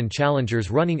Republican challengers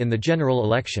running in the general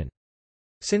election.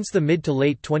 Since the mid to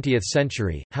late 20th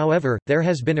century, however, there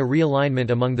has been a realignment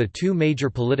among the two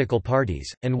major political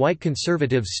parties, and white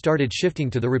conservatives started shifting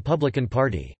to the Republican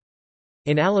Party.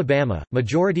 In Alabama,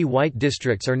 majority white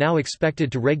districts are now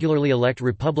expected to regularly elect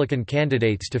Republican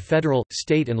candidates to federal,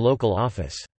 state and local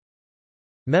office.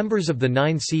 Members of the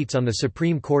 9 seats on the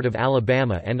Supreme Court of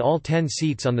Alabama and all 10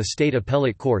 seats on the state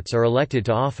appellate courts are elected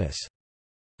to office.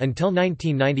 Until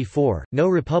 1994, no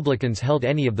Republicans held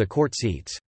any of the court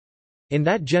seats. In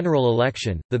that general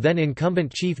election, the then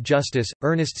incumbent Chief Justice,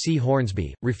 Ernest C.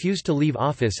 Hornsby, refused to leave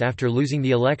office after losing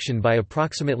the election by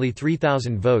approximately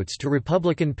 3,000 votes to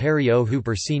Republican Perry O.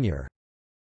 Hooper Sr.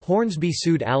 Hornsby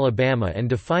sued Alabama and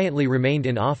defiantly remained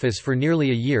in office for nearly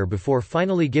a year before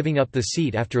finally giving up the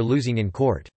seat after losing in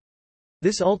court.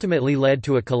 This ultimately led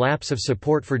to a collapse of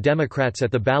support for Democrats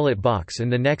at the ballot box in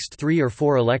the next 3 or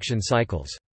 4 election cycles.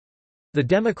 The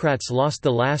Democrats lost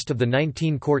the last of the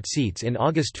 19 court seats in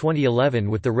August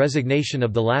 2011 with the resignation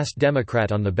of the last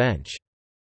Democrat on the bench.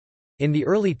 In the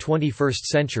early 21st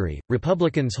century,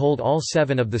 Republicans hold all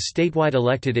 7 of the statewide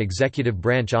elected executive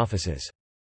branch offices.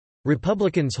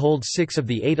 Republicans hold 6 of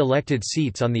the 8 elected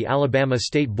seats on the Alabama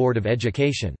State Board of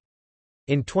Education.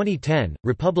 In 2010,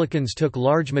 Republicans took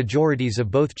large majorities of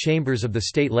both chambers of the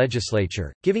state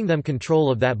legislature, giving them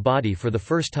control of that body for the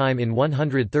first time in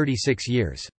 136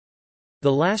 years.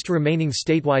 The last remaining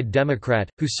statewide Democrat,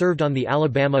 who served on the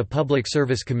Alabama Public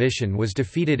Service Commission, was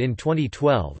defeated in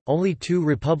 2012. Only 2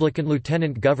 Republican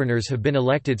lieutenant governors have been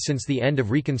elected since the end of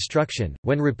Reconstruction,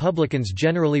 when Republicans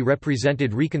generally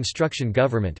represented Reconstruction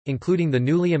government, including the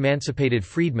newly emancipated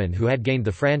freedmen who had gained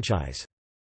the franchise.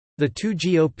 The 2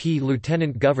 GOP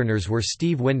lieutenant governors were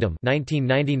Steve Windom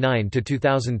 (1999 to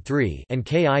 2003) and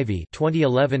Kay Ivey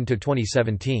 (2011 to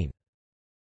 2017).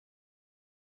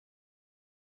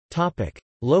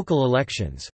 Local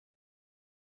elections.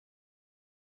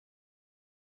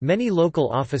 Many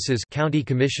local offices, county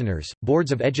commissioners,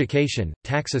 boards of education,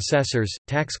 tax assessors,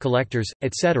 tax collectors,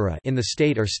 etc. in the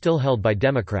state are still held by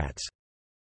Democrats.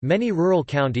 Many rural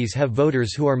counties have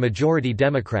voters who are majority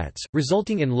Democrats,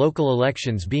 resulting in local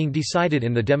elections being decided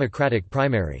in the Democratic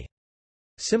primary.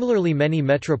 Similarly, many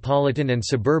metropolitan and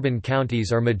suburban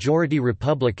counties are majority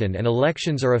Republican and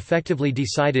elections are effectively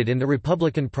decided in the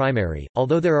Republican primary,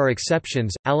 although there are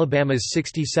exceptions. Alabama's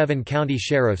 67 county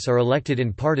sheriffs are elected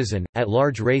in partisan,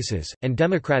 at-large races, and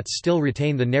Democrats still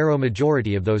retain the narrow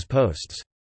majority of those posts.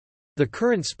 The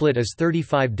current split is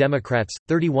 35 Democrats,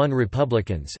 31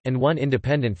 Republicans, and 1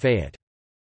 independent Fayette.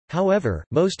 However,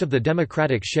 most of the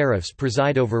Democratic sheriffs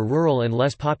preside over rural and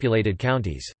less populated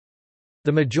counties.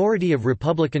 The majority of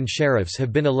Republican sheriffs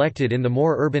have been elected in the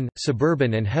more urban,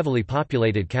 suburban and heavily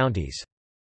populated counties.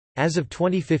 As of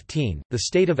 2015, the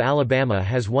state of Alabama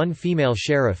has 1 female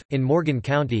sheriff, in Morgan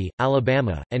County,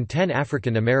 Alabama, and 10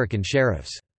 African American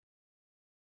sheriffs.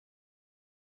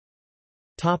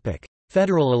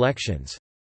 Federal elections.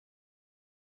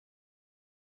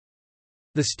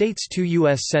 The state's 2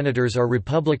 U.S. senators are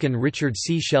Republican Richard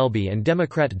C. Shelby and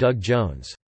Democrat Doug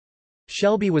Jones.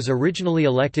 Shelby was originally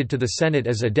elected to the Senate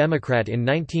as a Democrat in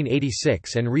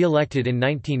 1986 and re-elected in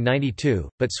 1992,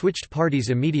 but switched parties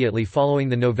immediately following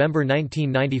the November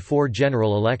 1994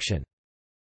 general election.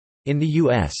 In the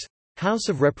U.S. House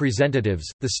of Representatives,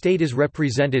 the state is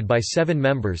represented by 7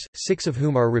 members, 6 of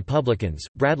whom are Republicans: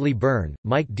 Bradley Byrne,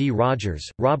 Mike D. Rogers,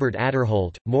 Robert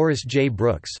Aderholt, Morris J.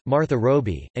 Brooks, Martha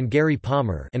Roby, and Gary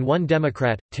Palmer, and 1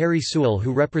 Democrat, Terry Sewell,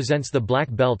 who represents the Black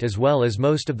Belt as well as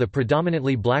most of the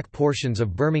predominantly black portions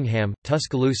of Birmingham,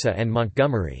 Tuscaloosa and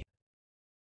Montgomery.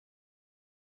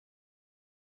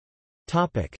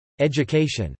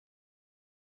 Education.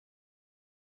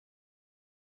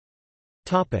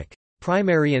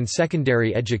 Primary and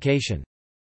secondary education.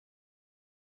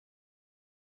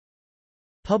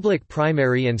 Public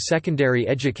primary and secondary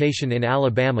education in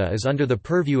Alabama is under the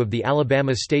purview of the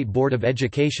Alabama State Board of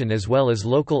Education as well as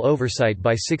local oversight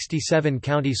by 67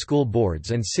 county school boards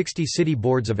and 60 city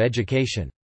boards of education.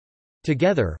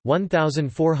 Together,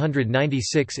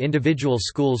 1,496 individual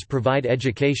schools provide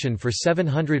education for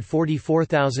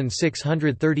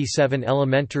 744,637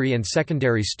 elementary and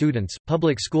secondary students.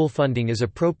 Public school funding is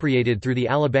appropriated through the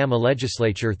Alabama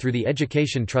legislature through the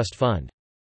Education Trust Fund.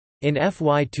 In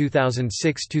FY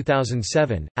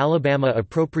 2006-2007, Alabama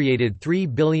appropriated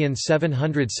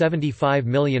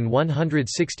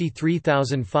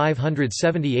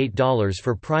 $3,775,163,578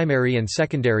 for primary and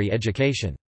secondary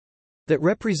education. That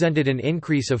represented an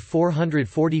increase of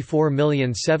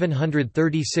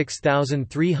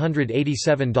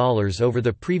 $444,736,387 over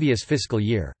the previous fiscal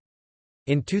year.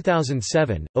 In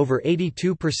 2007, over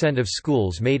 82% of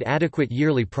schools made adequate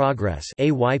yearly progress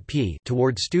 (AYP)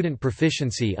 toward student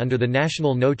proficiency under the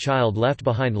National No Child Left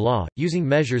Behind law, using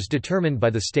measures determined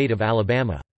by the state of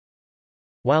Alabama.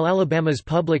 While Alabama's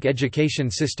public education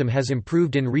system has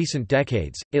improved in recent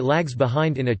decades, it lags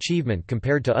behind in achievement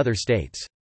compared to other states.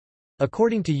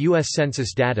 According to U.S.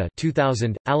 Census data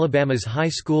 2000, Alabama's high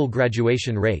school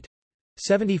graduation rate,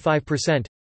 75%,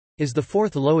 is the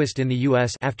 4th lowest in the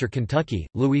U.S. after Kentucky,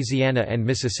 Louisiana and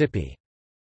Mississippi.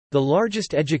 The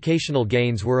largest educational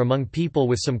gains were among people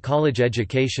with some college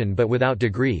education but without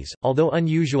degrees. Although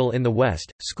unusual in the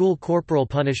West, school corporal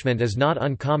punishment is not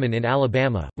uncommon in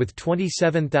Alabama, with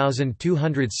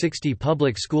 27,260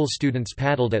 public school students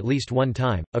paddled at least one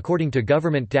time, according to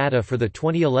government data for the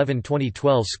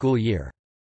 2011-2012 school year.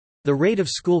 The rate of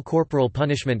school corporal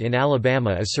punishment in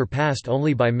Alabama is surpassed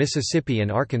only by Mississippi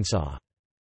and Arkansas.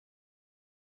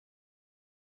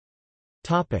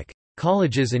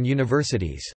 Colleges and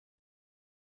universities.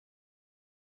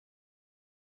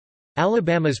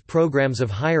 Alabama's programs of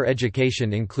higher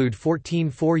education include 14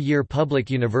 four-year public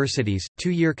universities,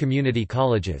 2-year community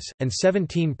colleges, and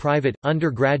 17 private,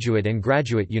 undergraduate and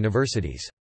graduate universities.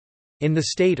 In the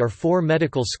state are 4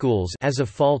 medical schools as of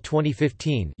fall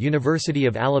 2015: University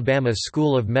of Alabama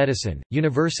School of Medicine,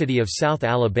 University of South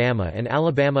Alabama and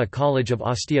Alabama College of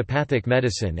Osteopathic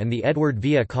Medicine and the Edward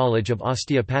Via College of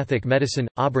Osteopathic Medicine,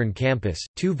 Auburn campus,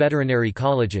 2 veterinary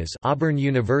colleges, Auburn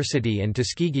University and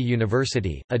Tuskegee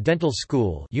University, a dental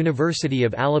school, University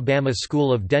of Alabama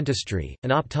School of Dentistry,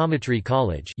 an optometry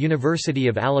college, University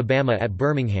of Alabama at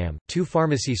Birmingham, 2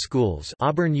 pharmacy schools,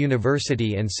 Auburn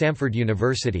University and Samford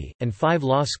University, and 5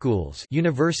 law schools: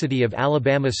 University of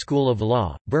Alabama School of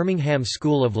Law, Birmingham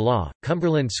School of Law,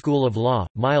 Cumberland School of Law,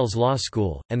 Miles Law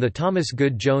School, and the Thomas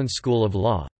Good Jones School of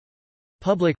Law.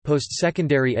 Public,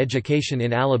 post-secondary education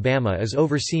in Alabama is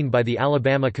overseen by the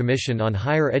Alabama Commission on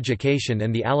Higher Education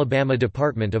and the Alabama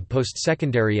Department of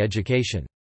Post-Secondary Education.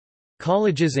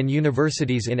 Colleges and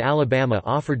universities in Alabama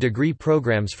offer degree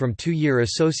programs from 2-year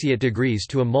associate degrees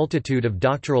to a multitude of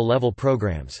doctoral-level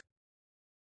programs.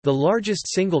 The largest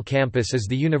single campus is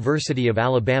the University of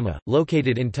Alabama,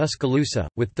 located in Tuscaloosa,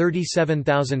 with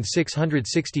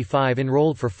 37,665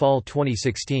 enrolled for fall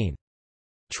 2016.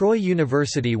 Troy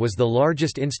University was the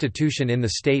largest institution in the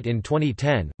state in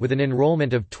 2010, with an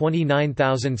enrollment of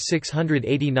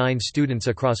 29,689 students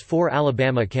across 4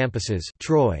 Alabama campuses: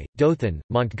 Troy, Dothan,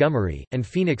 Montgomery, and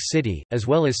Phoenix City, as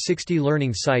well as 60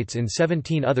 learning sites in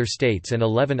 17 other states and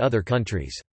 11 other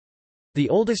countries. The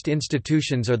oldest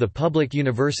institutions are the Public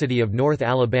University of North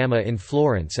Alabama in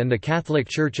Florence and the Catholic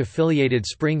Church-affiliated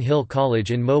Spring Hill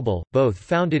College in Mobile, both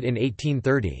founded in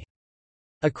 1830.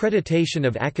 Accreditation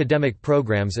of academic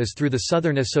programs is through the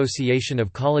Southern Association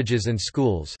of Colleges and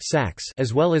Schools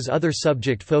as well as other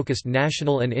subject-focused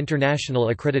national and international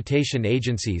accreditation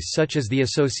agencies such as the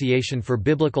Association for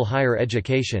Biblical Higher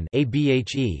Education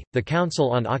 (ABHE), the Council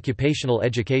on Occupational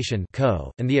Education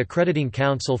 (CO), and the Accrediting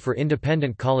Council for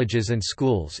Independent Colleges and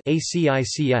Schools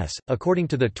 (ACICS). According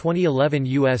to the 2011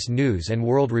 U.S. News &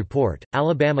 World Report,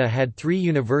 Alabama had 3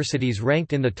 universities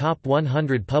ranked in the top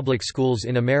 100 public schools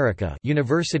in America: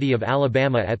 University of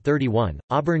Alabama at 31,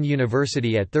 Auburn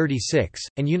University at 36,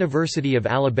 and University of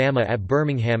Alabama at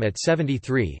Birmingham at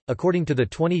 73. According to the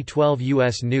 2012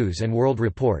 U.S. News & World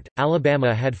Report,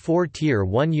 Alabama had 4 Tier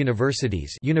 1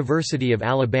 universities: University of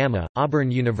Alabama,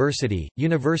 Auburn University,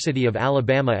 University of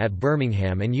Alabama at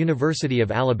Birmingham and University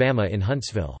of Alabama in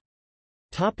Huntsville.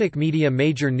 Topic media.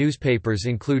 Major newspapers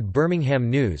include Birmingham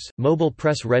News, Mobile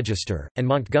Press Register, and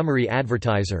Montgomery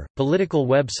Advertiser. Political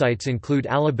websites include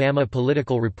Alabama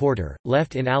Political Reporter,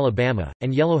 Left in Alabama,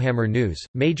 and Yellowhammer News.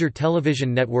 Major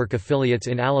television network affiliates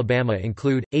in Alabama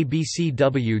include ABC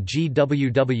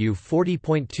WGWW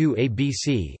 40.2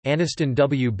 ABC, Anniston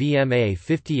WBMA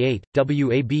 58,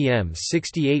 WABM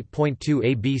 68.2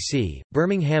 ABC,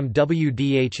 Birmingham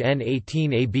WDHN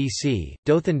 18 ABC,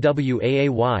 Dothan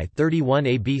WAAY 31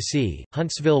 ABC,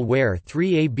 Huntsville Ware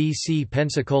 3 ABC,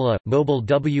 Pensacola, Mobile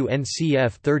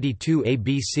WNCF 32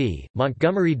 ABC,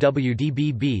 Montgomery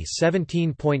WDBB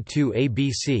 17.2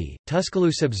 ABC,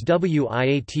 Tuscaloosab's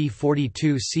WIAT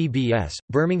 42 CBS,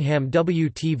 Birmingham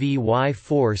WTVY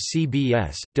 4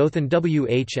 CBS, Dothan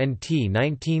WHNT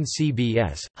 19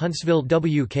 CBS, Huntsville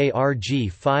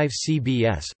WKRG 5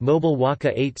 CBS, Mobile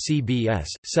Waka 8 CBS,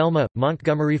 Selma,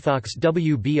 Montgomery Fox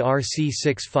WBRC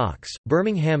 6 Fox,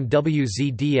 Birmingham WZDX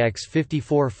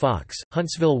 54 Fox,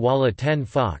 Huntsville Walla 10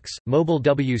 Fox, Mobile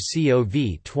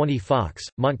WCOV 20 Fox,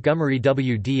 Montgomery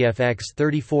WDFX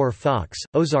 34 Fox,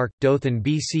 Ozark, Dothan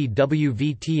BC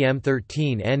WVTM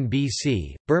 13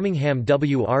 NBC, Birmingham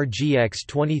WRGX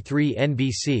 23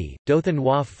 NBC, Dothan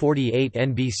WAF 48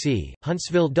 NBC,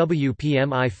 Huntsville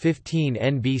WPMI 15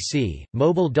 NBC,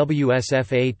 Mobile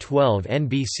WSFA 12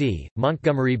 NBC,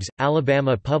 Montgomery's,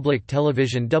 Alabama Public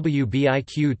Television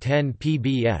WBIQ 10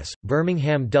 PBS,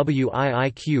 Birmingham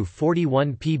WIIQ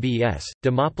 41 PBS,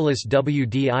 Demopolis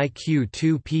WDIQ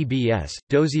 2 PBS,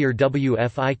 Dozier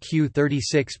WFIQ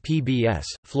 36 PBS,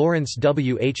 Florence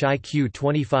WHIQ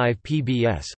 25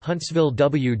 PBS, Huntsville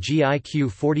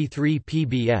WGIQ 43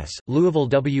 PBS, Louisville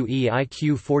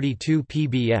WEIQ 42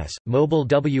 PBS, Mobile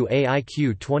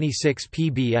WAIQ 26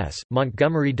 PBS,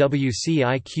 Montgomery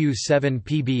WCIQ 7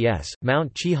 PBS,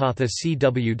 Mount Chehaha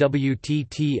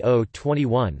CWWTTO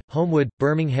 21, Homewood,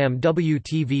 Birmingham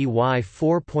WTVY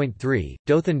 4.3,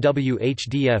 Dothan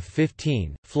WHDF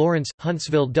 15, Florence,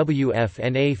 Huntsville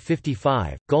WFNA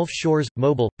 55, Gulf Shores,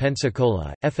 Mobile,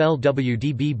 Pensacola,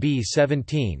 FLWDBB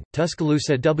 17,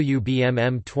 Tuscaloosa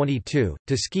WBMM 22,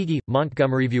 Tuskegee,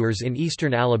 Montgomery. Viewers in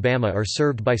eastern Alabama are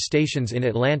served by stations in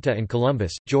Atlanta and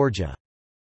Columbus, Georgia.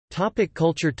 Topic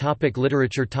culture. Topic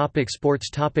literature. Topic sports.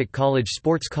 Topic college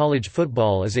sports. College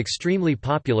football is extremely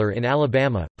popular in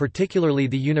Alabama, particularly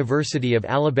the University of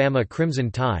Alabama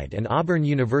Crimson Tide and Auburn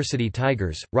University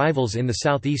Tigers, rivals in the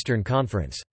Southeastern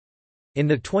Conference. In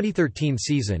the 2013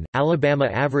 season, Alabama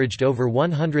averaged over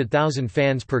 100,000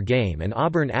 fans per game and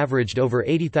Auburn averaged over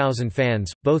 80,000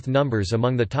 fans, both numbers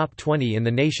among the top 20 in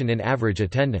the nation in average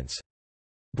attendance.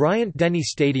 Bryant-Denny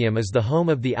Stadium is the home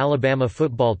of the Alabama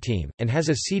football team, and has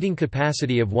a seating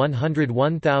capacity of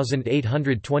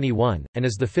 101,821, and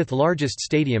is the 5th largest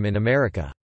stadium in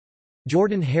America.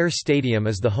 Jordan-Hare Stadium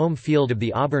is the home field of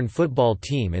the Auburn football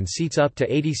team and seats up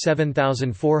to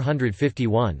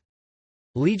 87,451.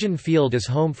 Legion Field is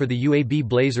home for the UAB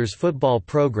Blazers football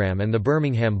program and the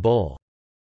Birmingham Bowl.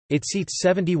 It seats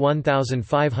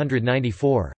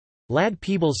 71,594.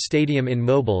 Ladd-Peebles Stadium in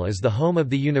Mobile is the home of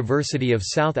the University of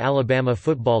South Alabama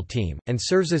football team, and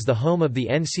serves as the home of the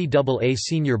NCAA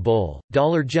Senior Bowl,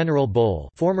 Dollar General Bowl,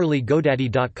 formerly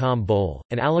GoDaddy.com Bowl,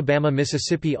 and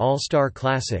Alabama-Mississippi All-Star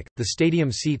Classic. The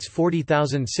stadium seats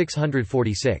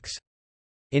 40,646.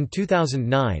 In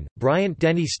 2009,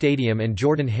 Bryant-Denny Stadium and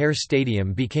Jordan-Hare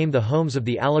Stadium became the homes of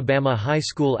the Alabama High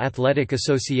School Athletic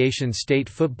Association State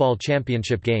Football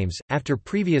Championship games, after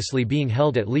previously being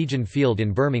held at Legion Field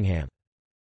in Birmingham.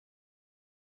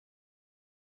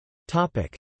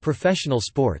 Professional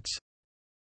sports.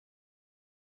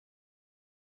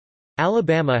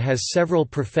 Alabama has several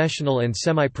professional and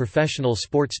semi-professional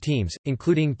sports teams,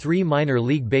 including 3 minor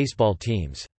league baseball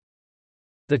teams.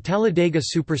 The Talladega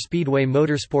Superspeedway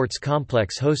Motorsports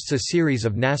Complex hosts a series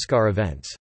of NASCAR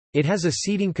events. It has a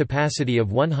seating capacity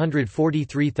of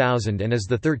 143,000 and is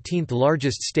the 13th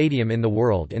largest stadium in the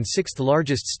world and 6th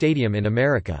largest stadium in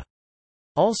America.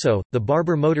 Also, the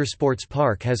Barber Motorsports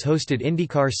Park has hosted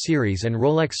IndyCar Series and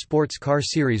Rolex Sports Car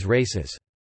Series races.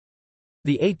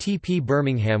 The ATP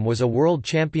Birmingham was a World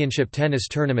Championship tennis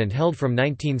tournament held from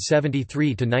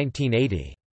 1973 to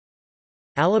 1980.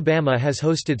 Alabama has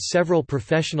hosted several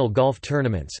professional golf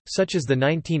tournaments, such as the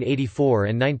 1984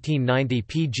 and 1990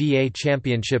 PGA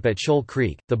Championship at Shoal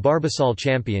Creek, the Barbasol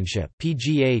Championship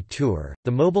PGA Tour,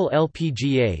 the Mobile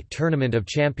LPGA Tournament of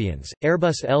Champions,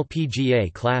 Airbus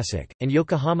LPGA Classic, and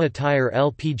Yokohama Tire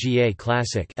LPGA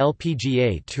Classic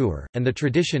LPGA Tour, and the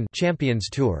Tradition Champions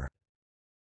Tour.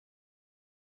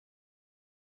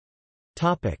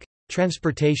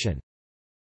 Transportation.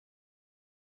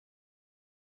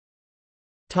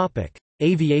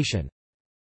 Aviation.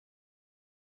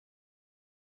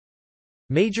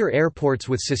 Major airports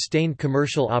with sustained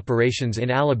commercial operations in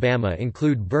Alabama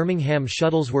include Birmingham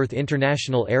Shuttlesworth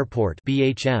International Airport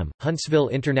 (BHM), Huntsville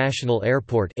International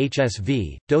Airport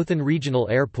 (HSV), Dothan Regional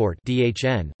Airport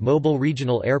 (DHN), Mobile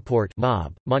Regional Airport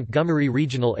 (MOB), Montgomery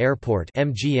Regional Airport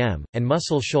 (MGM), and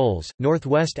Muscle Shoals,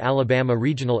 Northwest Alabama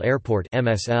Regional Airport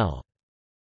 (MSL).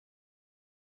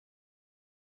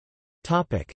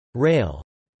 Topic: Rail.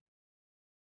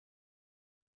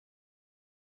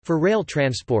 For rail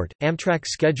transport, Amtrak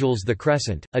schedules the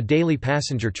Crescent, a daily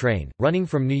passenger train, running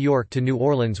from New York to New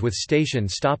Orleans with station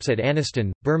stops at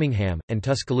Anniston, Birmingham, and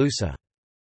Tuscaloosa.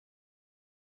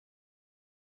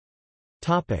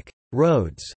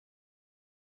 Roads.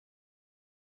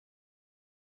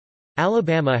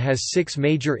 Alabama has 6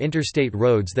 major interstate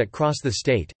roads that cross the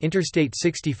state. Interstate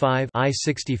 65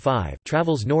 I-65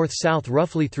 travels north-south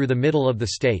roughly through the middle of the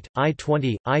state.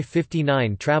 I-20,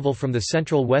 I-59 travel from the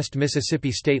central West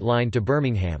Mississippi state line to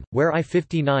Birmingham, where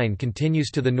I-59 continues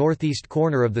to the northeast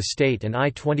corner of the state and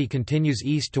I-20 continues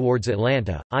east towards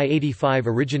Atlanta. I-85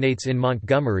 originates in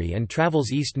Montgomery and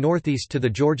travels east-northeast to the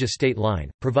Georgia state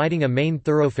line, providing a main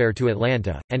thoroughfare to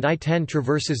Atlanta, and I-10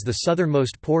 traverses the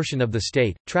southernmost portion of the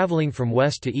state, traveling from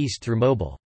west to east through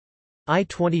Mobile.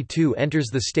 I-22 enters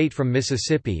the state from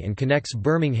Mississippi and connects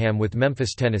Birmingham with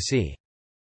Memphis, Tennessee.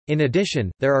 In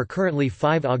addition, there are currently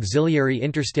 5 auxiliary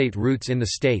interstate routes in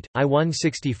the state: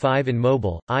 I-165 in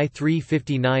Mobile,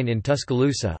 I-359 in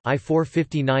Tuscaloosa,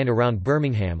 I-459 around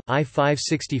Birmingham,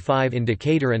 I-565 in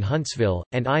Decatur and Huntsville,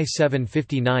 and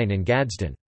I-759 in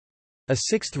Gadsden. A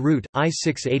 6th route,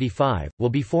 I-685, will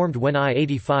be formed when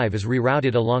I-85 is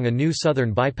rerouted along a new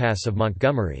southern bypass of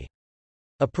Montgomery.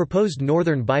 A proposed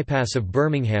northern bypass of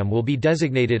Birmingham will be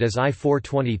designated as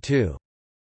I-422.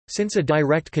 Since a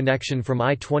direct connection from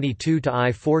I-22 to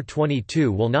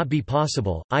I-422 will not be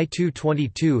possible,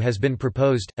 I-222 has been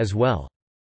proposed, as well.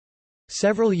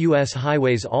 Several U.S.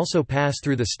 highways also pass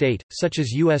through the state, such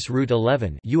as U.S. Route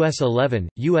 11, U.S. 11,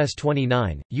 U.S.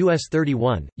 29, U.S.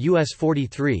 31, U.S.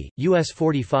 43, U.S.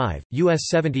 45, U.S.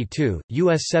 72,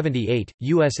 U.S. 78,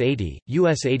 U.S. 80,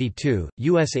 U.S. 82,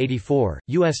 U.S. 84,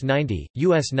 U.S. 90,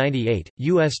 U.S. 98,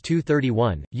 U.S.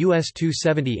 231, U.S.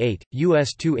 278,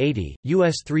 U.S. 280,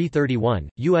 U.S. 331,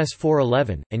 U.S.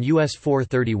 411, and U.S.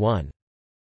 431.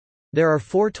 There are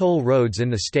 4 toll roads in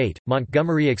the state: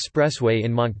 Montgomery Expressway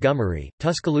in Montgomery,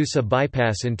 Tuscaloosa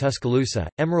Bypass in Tuscaloosa,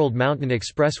 Emerald Mountain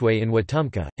Expressway in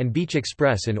Wetumpka, and Beach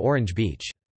Express in Orange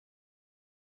Beach.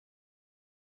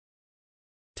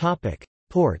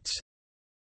 Ports.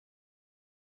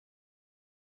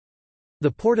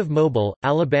 The Port of Mobile,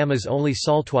 Alabama's only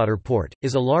saltwater port,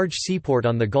 is a large seaport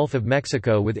on the Gulf of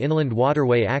Mexico with inland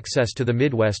waterway access to the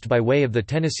Midwest by way of the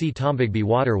Tennessee-Tombigbee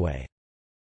Waterway.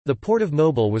 The Port of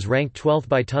Mobile was ranked 12th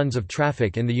by tons of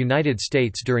traffic in the United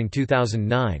States during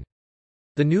 2009.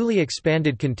 The newly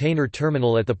expanded container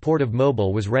terminal at the Port of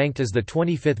Mobile was ranked as the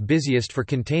 25th busiest for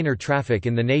container traffic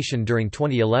in the nation during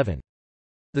 2011.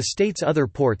 The state's other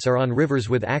ports are on rivers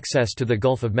with access to the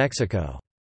Gulf of Mexico.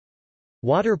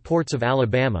 Water ports of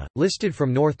Alabama, listed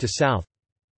from north to south.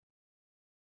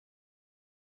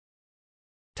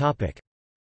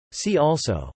 See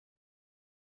also: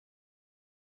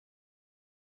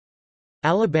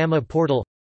 Alabama Portal,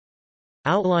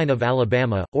 Outline of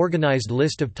Alabama, organized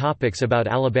list of topics about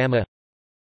Alabama.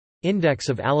 Index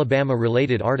of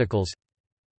Alabama-related articles.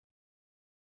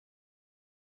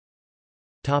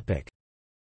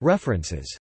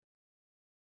 References.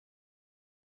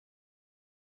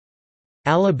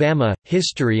 Alabama,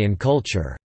 History and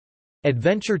Culture.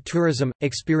 Adventure Tourism –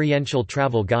 Experiential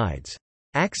Travel Guides.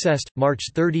 Accessed,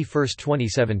 March 31,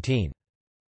 2017.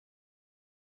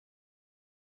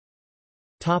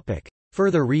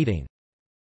 Further reading.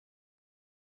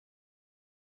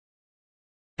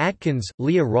 Atkins,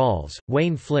 Leah Rawls,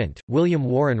 Wayne Flint, William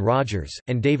Warren Rogers,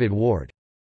 and David Ward.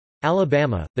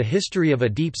 Alabama, The History of a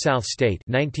Deep South State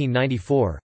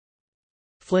 1994.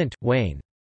 Flint, Wayne.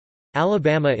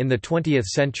 Alabama in the Twentieth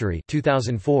Century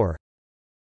 2004.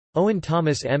 Owen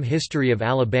Thomas M. History of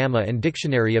Alabama and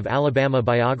Dictionary of Alabama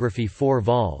Biography 4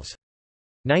 vols.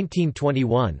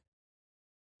 1921.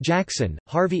 Jackson,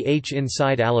 Harvey H.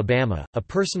 Inside Alabama, A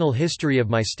Personal History of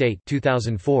My State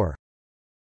 2004.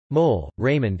 Mole,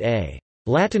 Raymond A.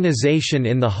 Latinization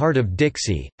in the Heart of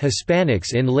Dixie,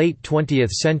 Hispanics in Late 20th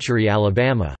Century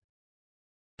Alabama.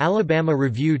 Alabama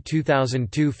Review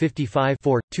 2002 55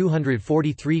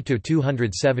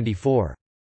 243–274.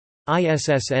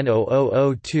 ISSN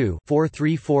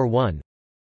 0002-4341.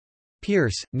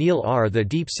 Pierce, Neil R. The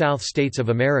Deep South States of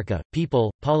America,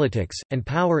 People, Politics, and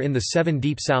Power in the Seven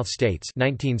Deep South States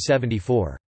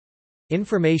 1974.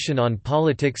 Information on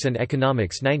Politics and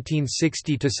Economics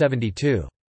 1960–72.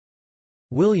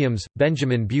 Williams,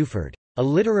 Benjamin Buford. A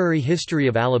Literary History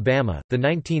of Alabama, the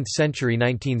 19th Century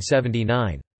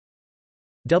 1979.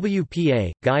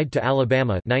 WPA, Guide to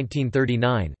Alabama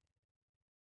 1939.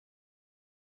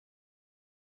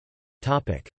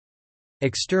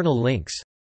 External links.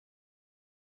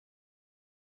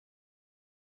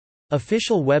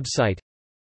 Official website.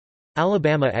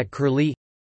 Alabama at Curlie.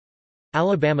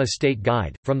 Alabama State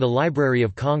Guide, from the Library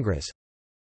of Congress.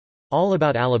 All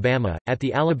About Alabama, at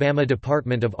the Alabama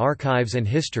Department of Archives and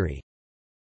History.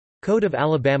 Code of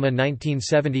Alabama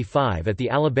 1975 at the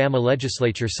Alabama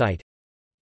Legislature site.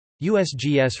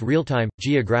 USGS Real-Time,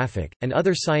 Geographic, and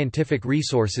other scientific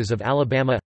resources of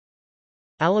Alabama.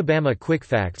 Alabama Quick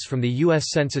Facts from the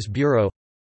U.S. Census Bureau.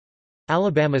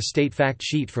 Alabama State Fact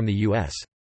Sheet from the U.S.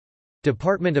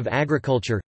 Department of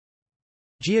Agriculture.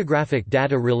 Geographic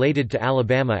data related to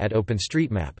Alabama at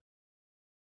OpenStreetMap.